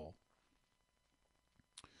it at all.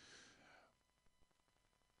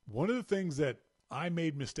 One of the things that I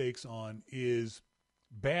made mistakes on is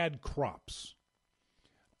bad crops.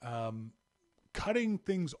 Cutting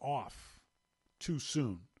things off too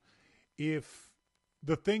soon. If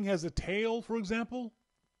the thing has a tail, for example,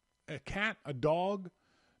 a cat, a dog,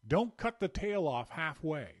 don't cut the tail off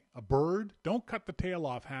halfway. A bird, don't cut the tail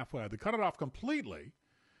off halfway. Either cut it off completely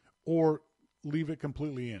or leave it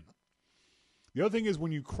completely in. The other thing is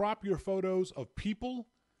when you crop your photos of people,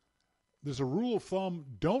 there's a rule of thumb,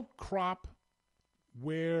 don't crop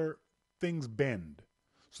where things bend.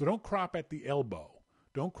 So don't crop at the elbow.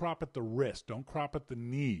 Don't crop at the wrist. Don't crop at the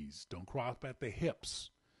knees. Don't crop at the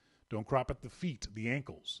hips. Don't crop at the feet, the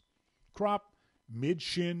ankles. Crop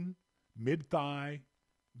mid-shin, mid-thigh,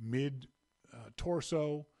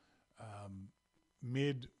 mid-torso,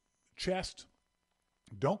 mid-chest.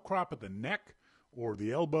 Don't crop at the neck or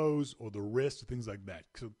the elbows or the wrists, things like that.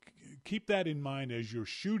 So keep that in mind as you're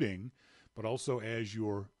shooting, but also as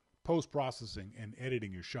you're post-processing and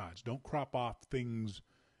editing your shots. Don't crop off things,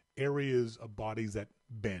 areas of bodies that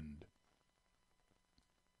bend.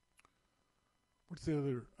 What's the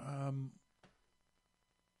other?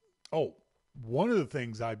 One of the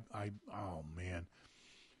things oh man.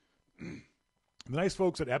 The nice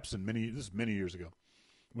folks at Epson, this is many years ago,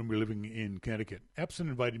 when we were living in Connecticut, Epson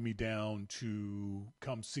invited me down to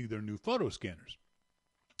come see their new photo scanners.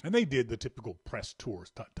 And they did the typical press tour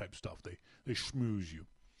type stuff. They schmooze you.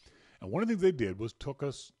 And one of the things they did was took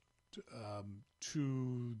us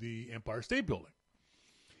to the Empire State Building.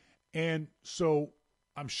 And so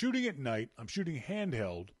I'm shooting at night. I'm shooting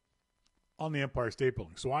handheld on the Empire State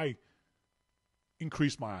Building. So I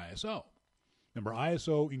increase my ISO. Remember,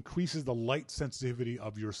 ISO increases the light sensitivity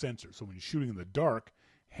of your sensor. So when you're shooting in the dark,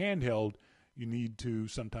 handheld, you need to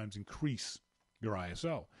sometimes increase your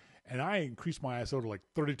ISO. And I increased my ISO to like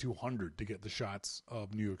 3200 to get the shots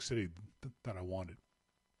of New York City that I wanted.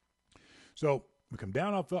 So we come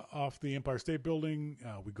down off the Empire State Building.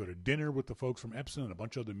 We go to dinner with the folks from Epson and a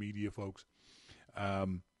bunch of other media folks.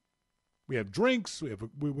 We have drinks. We have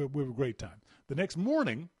a great time. The next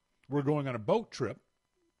morning, we're going on a boat trip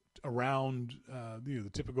around the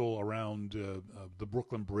typical around the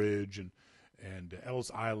Brooklyn Bridge and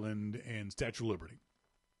Ellis Island and Statue of Liberty.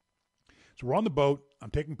 So we're on the boat. I'm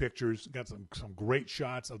taking pictures. Got some great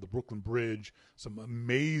shots of the Brooklyn Bridge. Some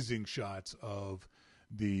amazing shots of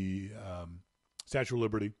the Statue of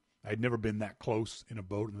Liberty. I'd never been that close in a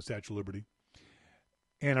boat in the Statue of Liberty.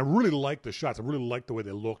 And I really liked the shots. I really liked the way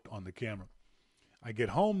they looked on the camera. I get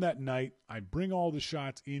home that night. I bring all the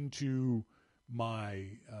shots into my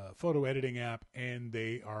photo editing app, and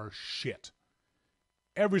they are shit.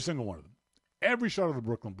 Every single one of them. Every shot of the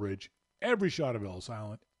Brooklyn Bridge, every shot of Ellis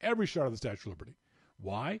Island, every shot of the Statue of Liberty.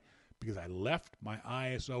 Why? Because I left my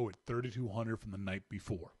ISO at 3200 from the night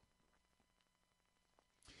before.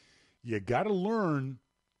 You got to learn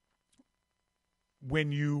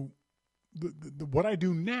when you... what I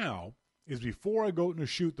do now is before I go out and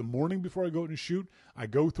shoot, the morning before I go out and shoot, I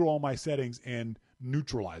go through all my settings and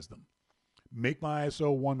neutralize them. Make my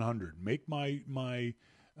ISO 100. Make my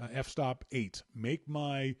f-stop 8. Make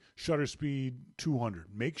my shutter speed 200.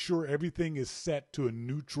 Make sure everything is set to a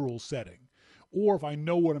neutral setting. Or if I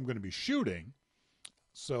know what I'm going to be shooting,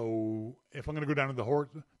 so if I'm going to go down to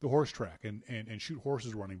the horse track and shoot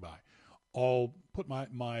horses running by, I'll put my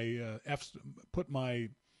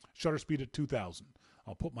shutter speed at 2000.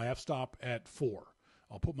 I'll put my f-stop at 4.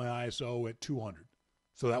 I'll put my ISO at 200.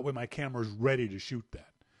 So that way my camera is ready to shoot that.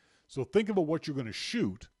 So think about what you're going to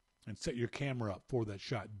shoot and set your camera up for that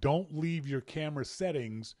shot. Don't leave your camera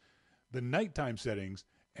settings, the nighttime settings,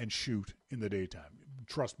 and shoot in the daytime.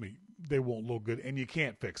 Trust me, they won't look good, and you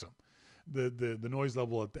can't fix them. The noise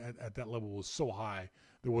level at that level was so high,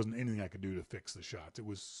 there wasn't anything I could do to fix the shots. It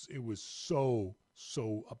was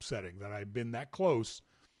so upsetting that I'd been that close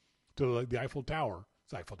to the Eiffel Tower,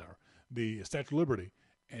 the Statue of Liberty,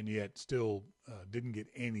 and yet still didn't get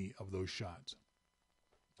any of those shots.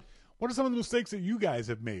 What are some of the mistakes that you guys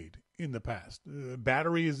have made in the past?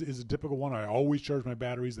 Battery is a typical one. I always charge my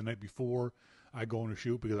batteries the night before I go on a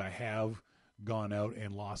shoot because I have gone out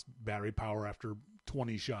and lost battery power after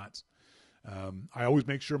 20 shots. I always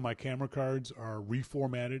make sure my camera cards are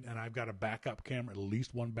reformatted, and I've got a backup camera, at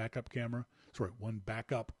least one backup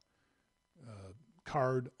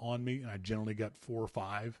card on me, and I generally got 4 or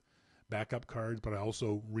 5 backup cards, but I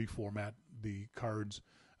also reformat the cards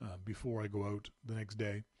before I go out the next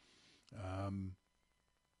day.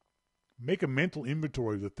 Make a mental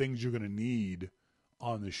inventory of the things you're going to need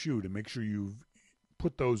on the shoot and make sure you've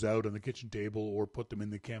put those out on the kitchen table or put them in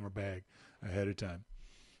the camera bag ahead of time.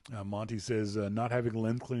 Monty says, not having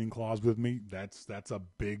lens cleaning cloths with me, that's a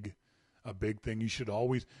big thing. You should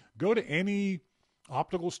always go to any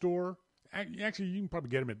optical store. Actually, you can probably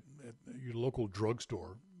get them at your local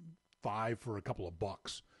drugstore, 5 for a couple of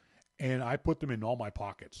bucks. And I put them in all my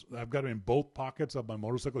pockets. I've got them in both pockets of my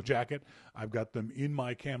motorcycle jacket. I've got them in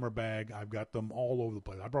my camera bag. I've got them all over the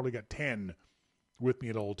place. I've probably got 10 with me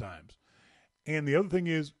at all times. And the other thing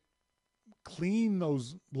is, clean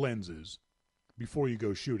those lenses before you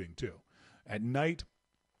go shooting too. At night,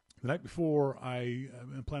 the night before I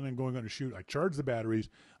am planning on going on a shoot, I charge the batteries.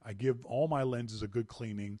 I give all my lenses a good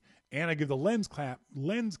cleaning, and I give the lens cap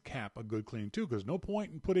a good cleaning too. Because no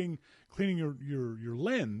point in cleaning your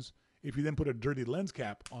lens if you then put a dirty lens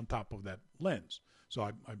cap on top of that lens. So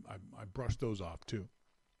I brush those off too.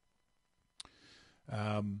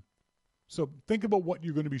 So think about what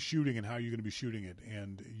you're going to be shooting and how you're going to be shooting it,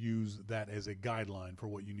 and use that as a guideline for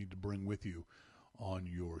what you need to bring with you on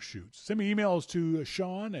your shoots. Send me emails to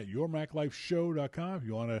Shawn at yourmaclifeshow.com if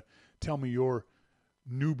you want to tell me your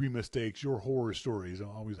newbie mistakes, your horror stories. I'm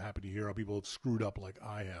always happy to hear how people have screwed up like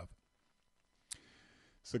I have.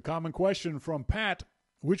 It's a common question from Pat.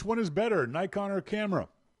 Which one is better, Nikon or camera?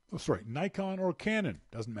 Nikon or Canon?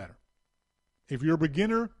 Doesn't matter. If you're a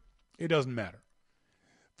beginner, it doesn't matter.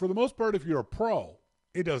 For the most part, if you're a pro,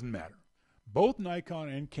 it doesn't matter. Both Nikon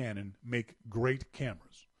and Canon make great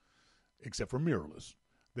cameras, except for mirrorless.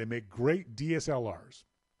 They make great DSLRs.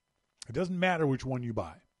 It doesn't matter which one you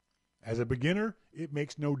buy. As a beginner, it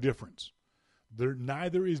makes no difference.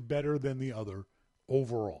 Neither is better than the other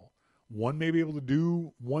overall. One may be able to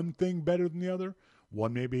do one thing better than the other.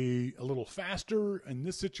 One may be a little faster in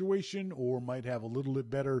this situation or might have a little bit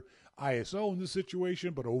better ISO in this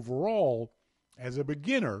situation, but overall, as a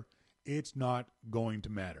beginner, it's not going to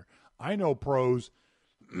matter. I know pros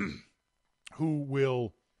who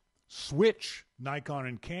will switch Nikon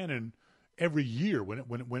and Canon every year.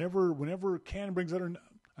 Whenever Canon brings out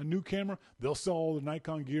a new camera, they'll sell all the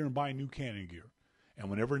Nikon gear and buy new Canon gear. And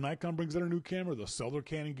whenever Nikon brings out a new camera, they'll sell their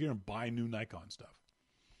Canon gear and buy new Nikon stuff.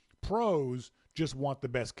 Pros just want the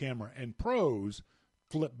best camera, and pros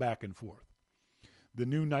flip back and forth. The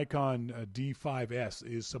new Nikon D5S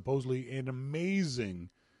is supposedly an amazing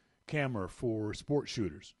camera for sport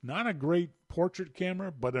shooters. Not a great portrait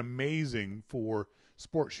camera, but amazing for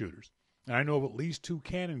sport shooters. And I know of at least 2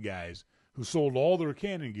 Canon guys who sold all their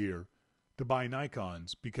Canon gear to buy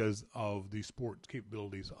Nikons because of the sport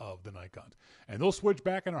capabilities of the Nikons. And they'll switch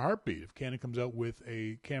back in a heartbeat if Canon comes out with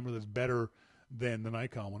a camera that's better than the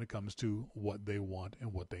Nikon when it comes to what they want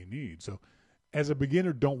and what they need. So as a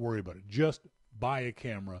beginner, don't worry about it. Just buy a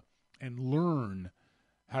camera and learn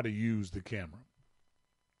how to use the camera.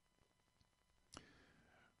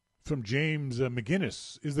 From James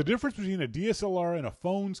McGinnis, is the difference between a DSLR and a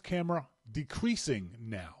phone's camera decreasing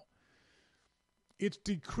now? It's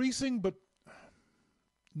decreasing, but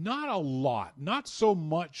not a lot. Not so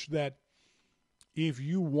much that if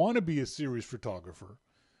you want to be a serious photographer,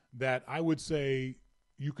 that I would say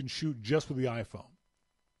you can shoot just with the iPhone.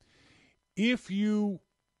 If you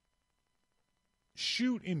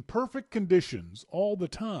shoot in perfect conditions all the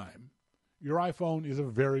time, your iPhone is a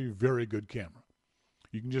very, very good camera.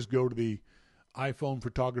 You can just go to the iPhone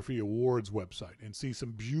Photography Awards website and see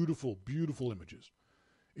some beautiful, beautiful images.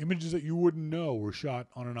 Images that you wouldn't know were shot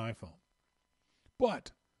on an iPhone.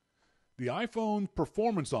 But the iPhone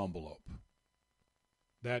performance envelope,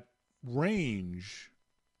 that range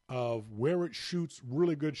of where it shoots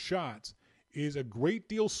really good shots, is a great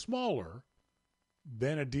deal smaller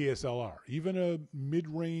than a DSLR, even a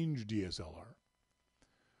mid-range DSLR.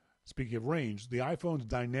 Speaking of range, the iPhone's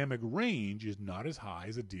dynamic range is not as high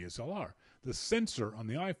as a DSLR. The sensor on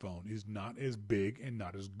the iPhone is not as big and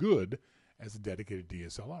not as good as a dedicated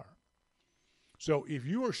DSLR. So if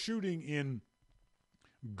you are shooting in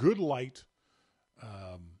good light,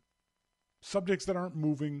 subjects that aren't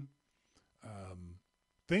moving,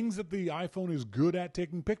 things that the iPhone is good at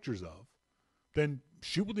taking pictures of, then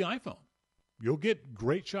shoot with the iPhone. You'll get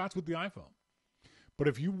great shots with the iPhone. But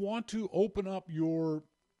if you want to open up your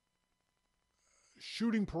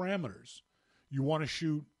shooting parameters, you want to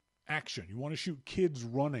shoot action, you want to shoot kids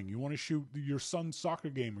running, you want to shoot your son's soccer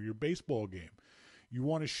game or your baseball game, you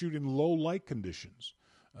want to shoot in low light conditions,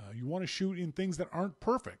 you want to shoot in things that aren't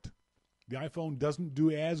perfect, the iPhone doesn't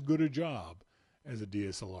do as good a job as a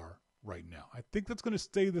DSLR right now. I think that's going to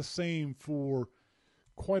stay the same for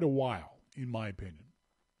quite a while, in my opinion.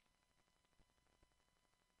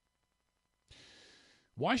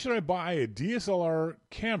 Why should I buy a DSLR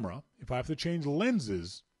camera if I have to change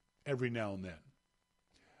lenses every now and then?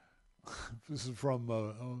 This is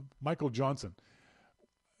from Michael Johnson.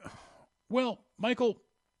 Well, Michael,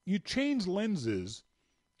 you change lenses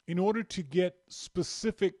in order to get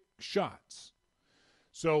specific shots.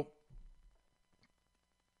 So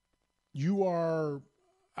you are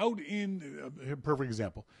out in a perfect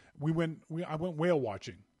example. I went whale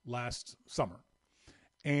watching last summer,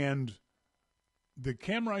 and the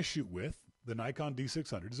camera I shoot with, the Nikon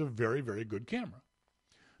D600, is a very, very good camera.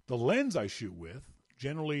 The lens I shoot with,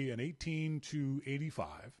 generally an 18 to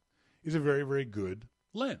 85, is a very, very good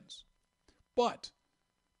lens. But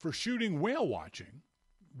for shooting whale watching,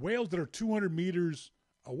 whales that are 200 meters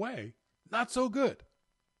away, not so good.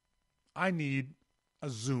 I need a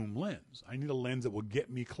zoom lens. I need a lens that will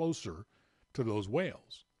get me closer to those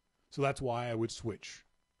whales. So that's why I would switch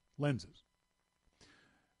lenses.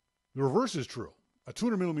 The reverse is true. A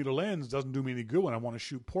 200 millimeter lens doesn't do me any good when I want to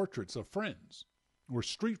shoot portraits of friends or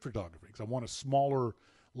street photography, because I want a smaller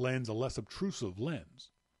lens, a less obtrusive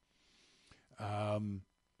lens.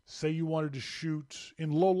 Say you wanted to shoot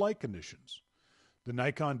in low light conditions. The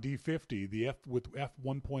Nikon D50, the with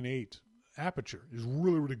f1.8 aperture, is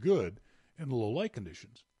really, really good in low light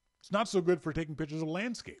conditions. It's not so good for taking pictures of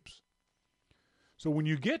landscapes. So when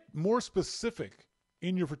you get more specific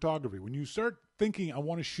in your photography, when you start thinking, I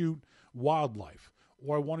want to shoot wildlife,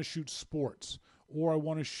 or I want to shoot sports, or I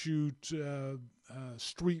want to shoot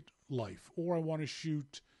street life, or I want to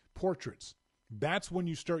shoot portraits, that's when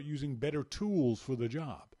you start using better tools for the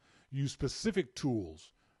job. Use specific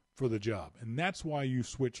tools for the job. And that's why you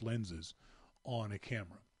switch lenses on a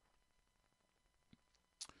camera.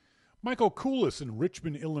 Michael Coolis in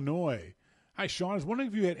Richmond, Illinois. Hi, Shawn. I was wondering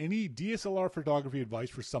if you had any DSLR photography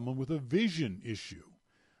advice for someone with a vision issue.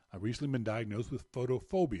 I've recently been diagnosed with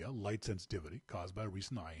photophobia, light sensitivity, caused by a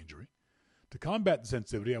recent eye injury. To combat the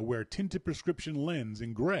sensitivity, I wear a tinted prescription lens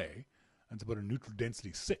in gray, and it's about a neutral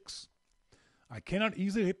density 6. I cannot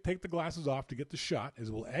easily take the glasses off to get the shot, as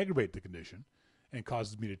it will aggravate the condition and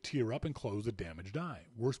causes me to tear up and close the damaged eye.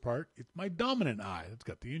 Worst part, it's my dominant eye that's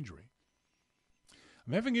got the injury.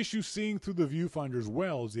 I'm having issues seeing through the viewfinder as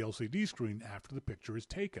well as the LCD screen after the picture is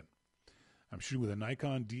taken. I'm shooting with a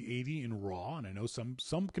Nikon D80 in RAW, and I know some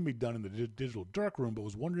can be done in the digital darkroom, but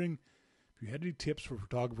was wondering if you had any tips for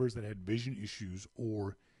photographers that had vision issues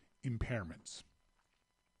or impairments.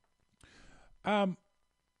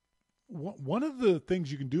 One of the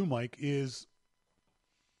things you can do, Mike, is,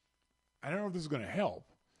 I don't know if this is going to help,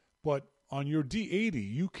 but on your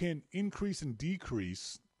D80, you can increase and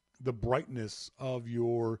decrease the brightness of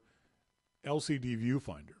your LCD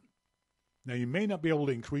viewfinder. Now, you may not be able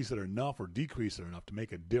to increase it enough or decrease it enough to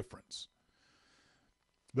make a difference.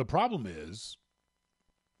 The problem is,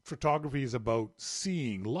 photography is about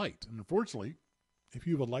seeing light. And unfortunately, if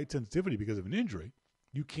you have a light sensitivity because of an injury,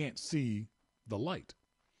 you can't see the light.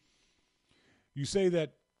 You say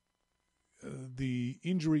that the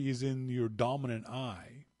injury is in your dominant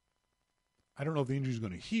eye. I don't know if the injury is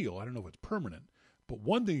going to heal. I don't know if it's permanent. But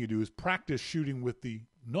one thing you do is practice shooting with the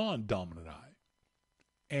non-dominant eye.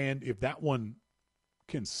 And if that one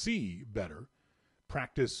can see better,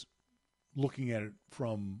 practice looking at it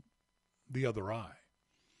from the other eye.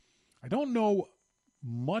 I don't know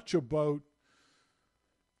much about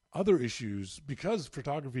other issues because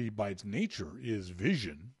photography by its nature is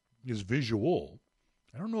visual.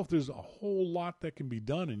 I don't know if there's a whole lot that can be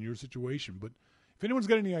done in your situation, but if anyone's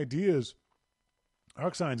got any ideas,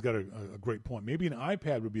 ArcSign's got a great point. Maybe an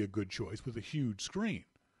iPad would be a good choice with a huge screen,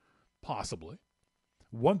 possibly.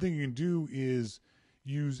 One thing you can do is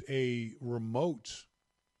use a remote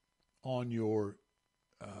on your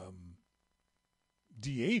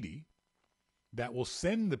D80 that will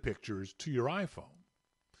send the pictures to your iPhone.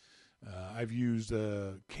 I've used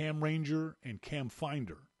Cam Ranger and Cam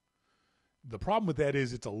Finder. The problem with that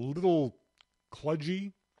is it's a little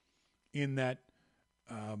kludgy in that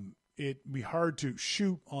it'd be hard to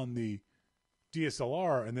shoot on the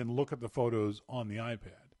DSLR and then look at the photos on the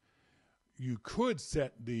iPad. You could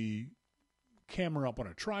set the camera up on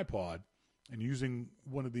a tripod and using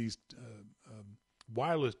one of these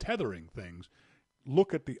wireless tethering things,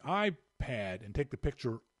 look at the iPad and take the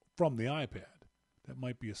picture from the iPad. That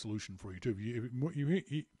might be a solution for you too.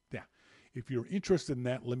 If you're interested in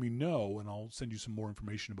that, let me know, and I'll send you some more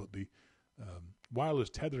information about the wireless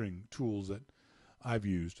tethering tools that I've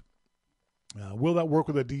used. Will that work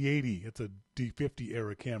with a D80? It's a D50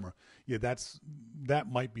 era camera. Yeah,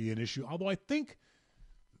 that might be an issue. Although I think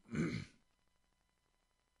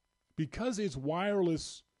because it's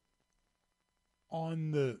wireless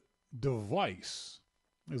on the device,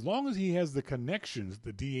 as long as he has the connections,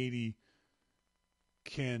 the D80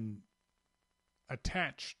 can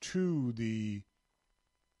attach to the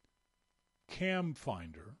cam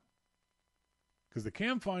finder, because the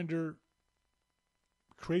cam finder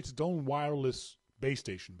creates its own wireless base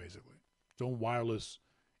station, basically. Its own wireless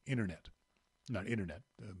internet. Not internet,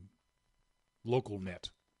 local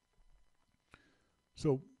net.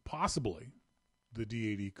 So possibly the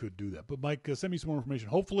D80 could do that. But Mike, send me some more information.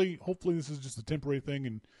 Hopefully this is just a temporary thing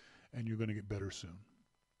and you're going to get better soon.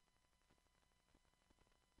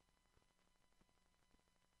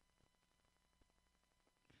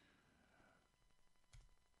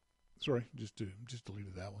 Sorry, just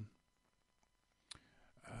deleted that one.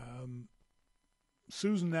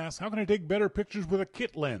 Susan asks, how can I take better pictures with a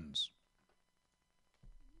kit lens?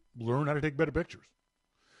 Learn how to take better pictures.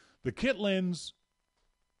 The kit lens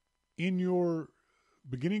in your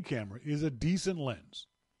beginning camera is a decent lens.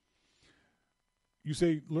 You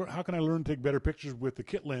say, how can I learn to take better pictures with the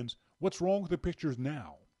kit lens? What's wrong with the pictures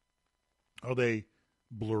now? Are they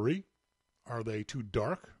blurry? Are they too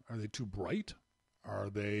dark? Are they too bright? Are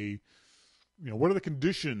they, what are the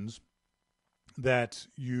conditions that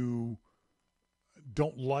you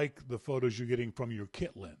don't like the photos you're getting from your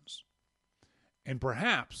kit lens? And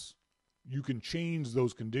perhaps you can change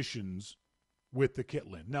those conditions with the kit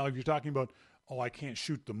lens. Now, if you're talking about, I can't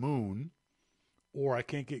shoot the moon, or I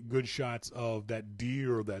can't get good shots of that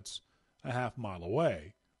deer that's a half mile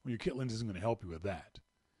away, well, your kit lens isn't going to help you with that.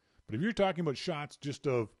 But if you're talking about shots just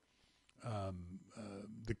of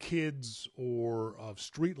the kids or of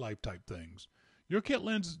street life type things, your kit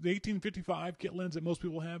lens, the 1855 kit lens that most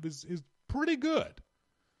people have, is pretty good.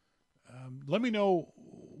 Let me know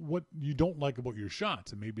what you don't like about your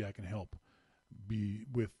shots, and maybe I can help be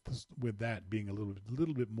with that being a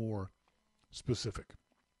little bit more specific.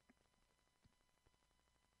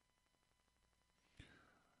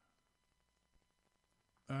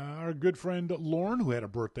 Our good friend Lauren, who had a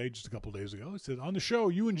birthday just a couple of days ago, said, on the show,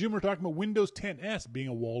 you and Jim were talking about Windows 10s being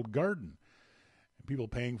a walled garden and people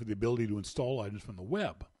paying for the ability to install items from the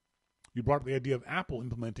web. You brought up the idea of Apple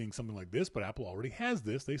implementing something like this, but Apple already has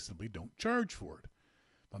this. They simply don't charge for it.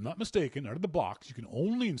 If I'm not mistaken, out of the box, you can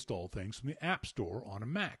only install things from the App Store on a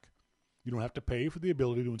Mac. You don't have to pay for the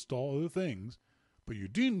ability to install other things, but you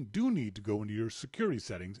do need to go into your security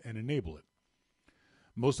settings and enable it.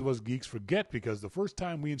 Most of us geeks forget because the first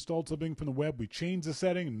time we installed something from the web, we changed the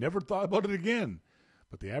setting and never thought about it again.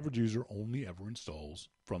 But the average user only ever installs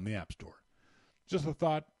from the App Store. Just a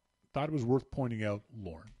thought it was worth pointing out,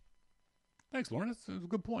 Lauren. Thanks, Lauren. That's a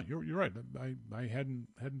good point. You're right. I hadn't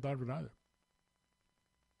thought of it either.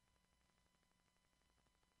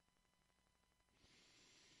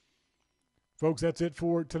 Folks, that's it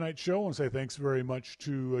for tonight's show. I want to say thanks very much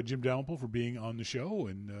to Jim Dalrymple for being on the show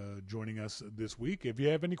and joining us this week. If you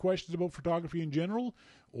have any questions about photography in general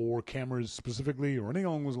or cameras specifically or anything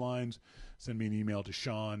along those lines, send me an email to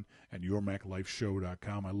Shawn at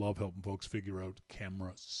yourmaclifeshow.com. I love helping folks figure out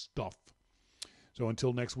camera stuff. So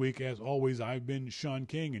until next week, as always, I've been Shawn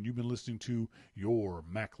King, and you've been listening to Your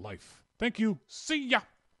Mac Life. Thank you. See ya.